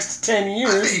for the next 10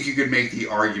 years. I think you could make the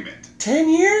argument. 10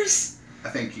 years? I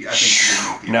think you would make the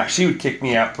argument. No, she would kick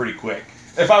me out pretty quick.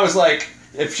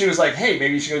 If she was like, hey,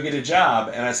 maybe you should go get a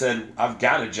job, and I said, I've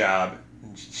got a job,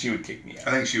 she would kick me out.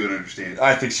 I think she would understand.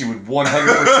 I think she would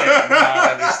 100%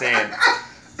 not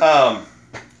understand.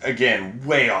 Again,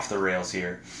 way off the rails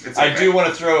here. Okay. I do want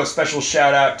to throw a special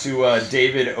shout out to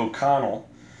David O'Connell.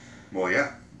 Well,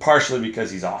 yeah. Partially because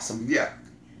he's awesome. Yeah.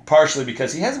 Partially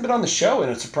because he hasn't been on the show in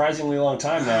a surprisingly long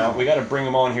time now. We got to bring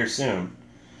him on here soon.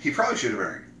 He probably should have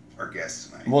been our guest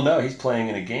tonight. Well, no, he's playing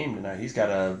in a game tonight. He's got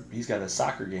a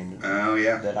soccer game tonight. Oh,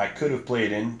 yeah. That I could have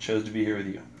played in. Chose to be here with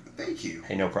you. Thank you.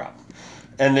 Hey, no problem.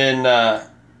 And then,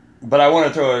 but I want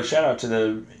to throw a shout out to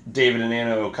the David and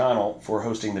Anna O'Connell for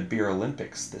hosting the Beer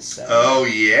Olympics this Saturday. Oh,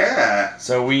 yeah.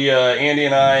 So we, Andy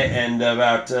and I, and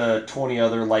about 20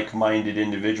 other like-minded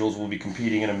individuals will be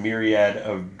competing in a myriad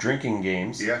of drinking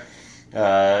games. Yeah.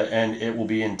 And it will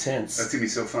be intense. That's going to be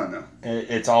so fun, though.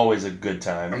 It's always a good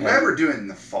time. I'm glad we're doing it in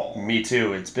the fall. Me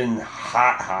too. It's been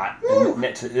hot. And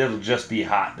it'll just be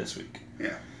hot this week.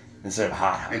 Yeah. Instead of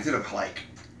hot. Instead of,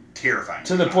 terrifying.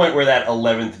 To the point where that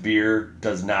 11th beer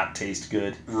does not taste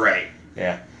good. Right.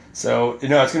 Yeah. So, it's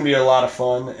going to be a lot of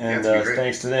fun, and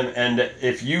thanks to them. And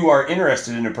if you are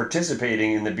interested in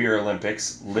participating in the Beer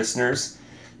Olympics, listeners,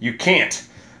 you can't.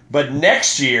 But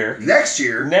next year,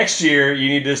 you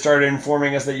need to start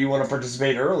informing us that you want to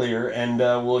participate earlier, and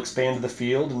we'll expand the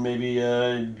field and maybe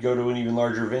go to an even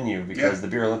larger venue because the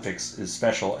Beer Olympics is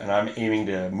special, and I'm aiming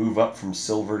to move up from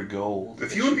silver to gold.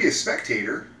 If you want to be a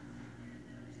spectator...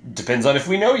 Depends on if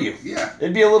we know you. Yeah.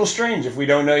 It'd be a little strange if we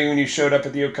don't know you and you showed up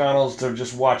at the O'Connells to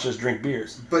just watch us drink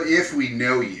beers. But if we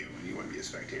know you and you want to be a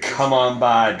spectator... Come on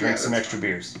by, drink some extra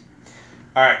beers.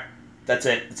 All right. That's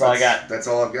it. That's all I got. That's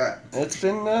all I've got. It's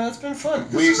been fun.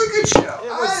 This was a good show.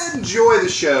 I enjoy the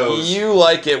shows. You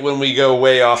like it when we go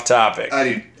way off topic.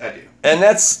 I do. And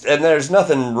there's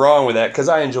nothing wrong with that because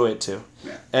I enjoy it too.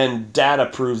 Yeah. And data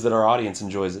proves that our audience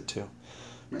enjoys it too.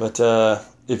 But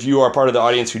if you are part of the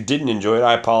audience who didn't enjoy it,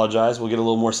 I apologize. We'll get a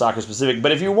little more soccer specific.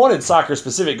 But if you wanted soccer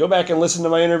specific, go back and listen to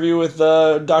my interview with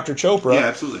Dr. Chopra. Yeah,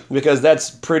 absolutely. Because that's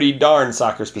pretty darn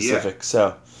soccer specific. Yeah.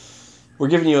 So we're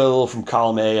giving you a little from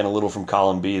column A and a little from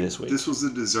column B this week. This was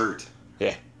a dessert.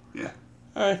 Yeah. Yeah.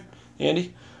 All right.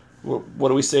 Andy, what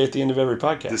do we say at the end of every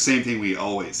podcast? The same thing we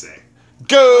always say.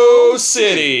 Go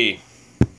City!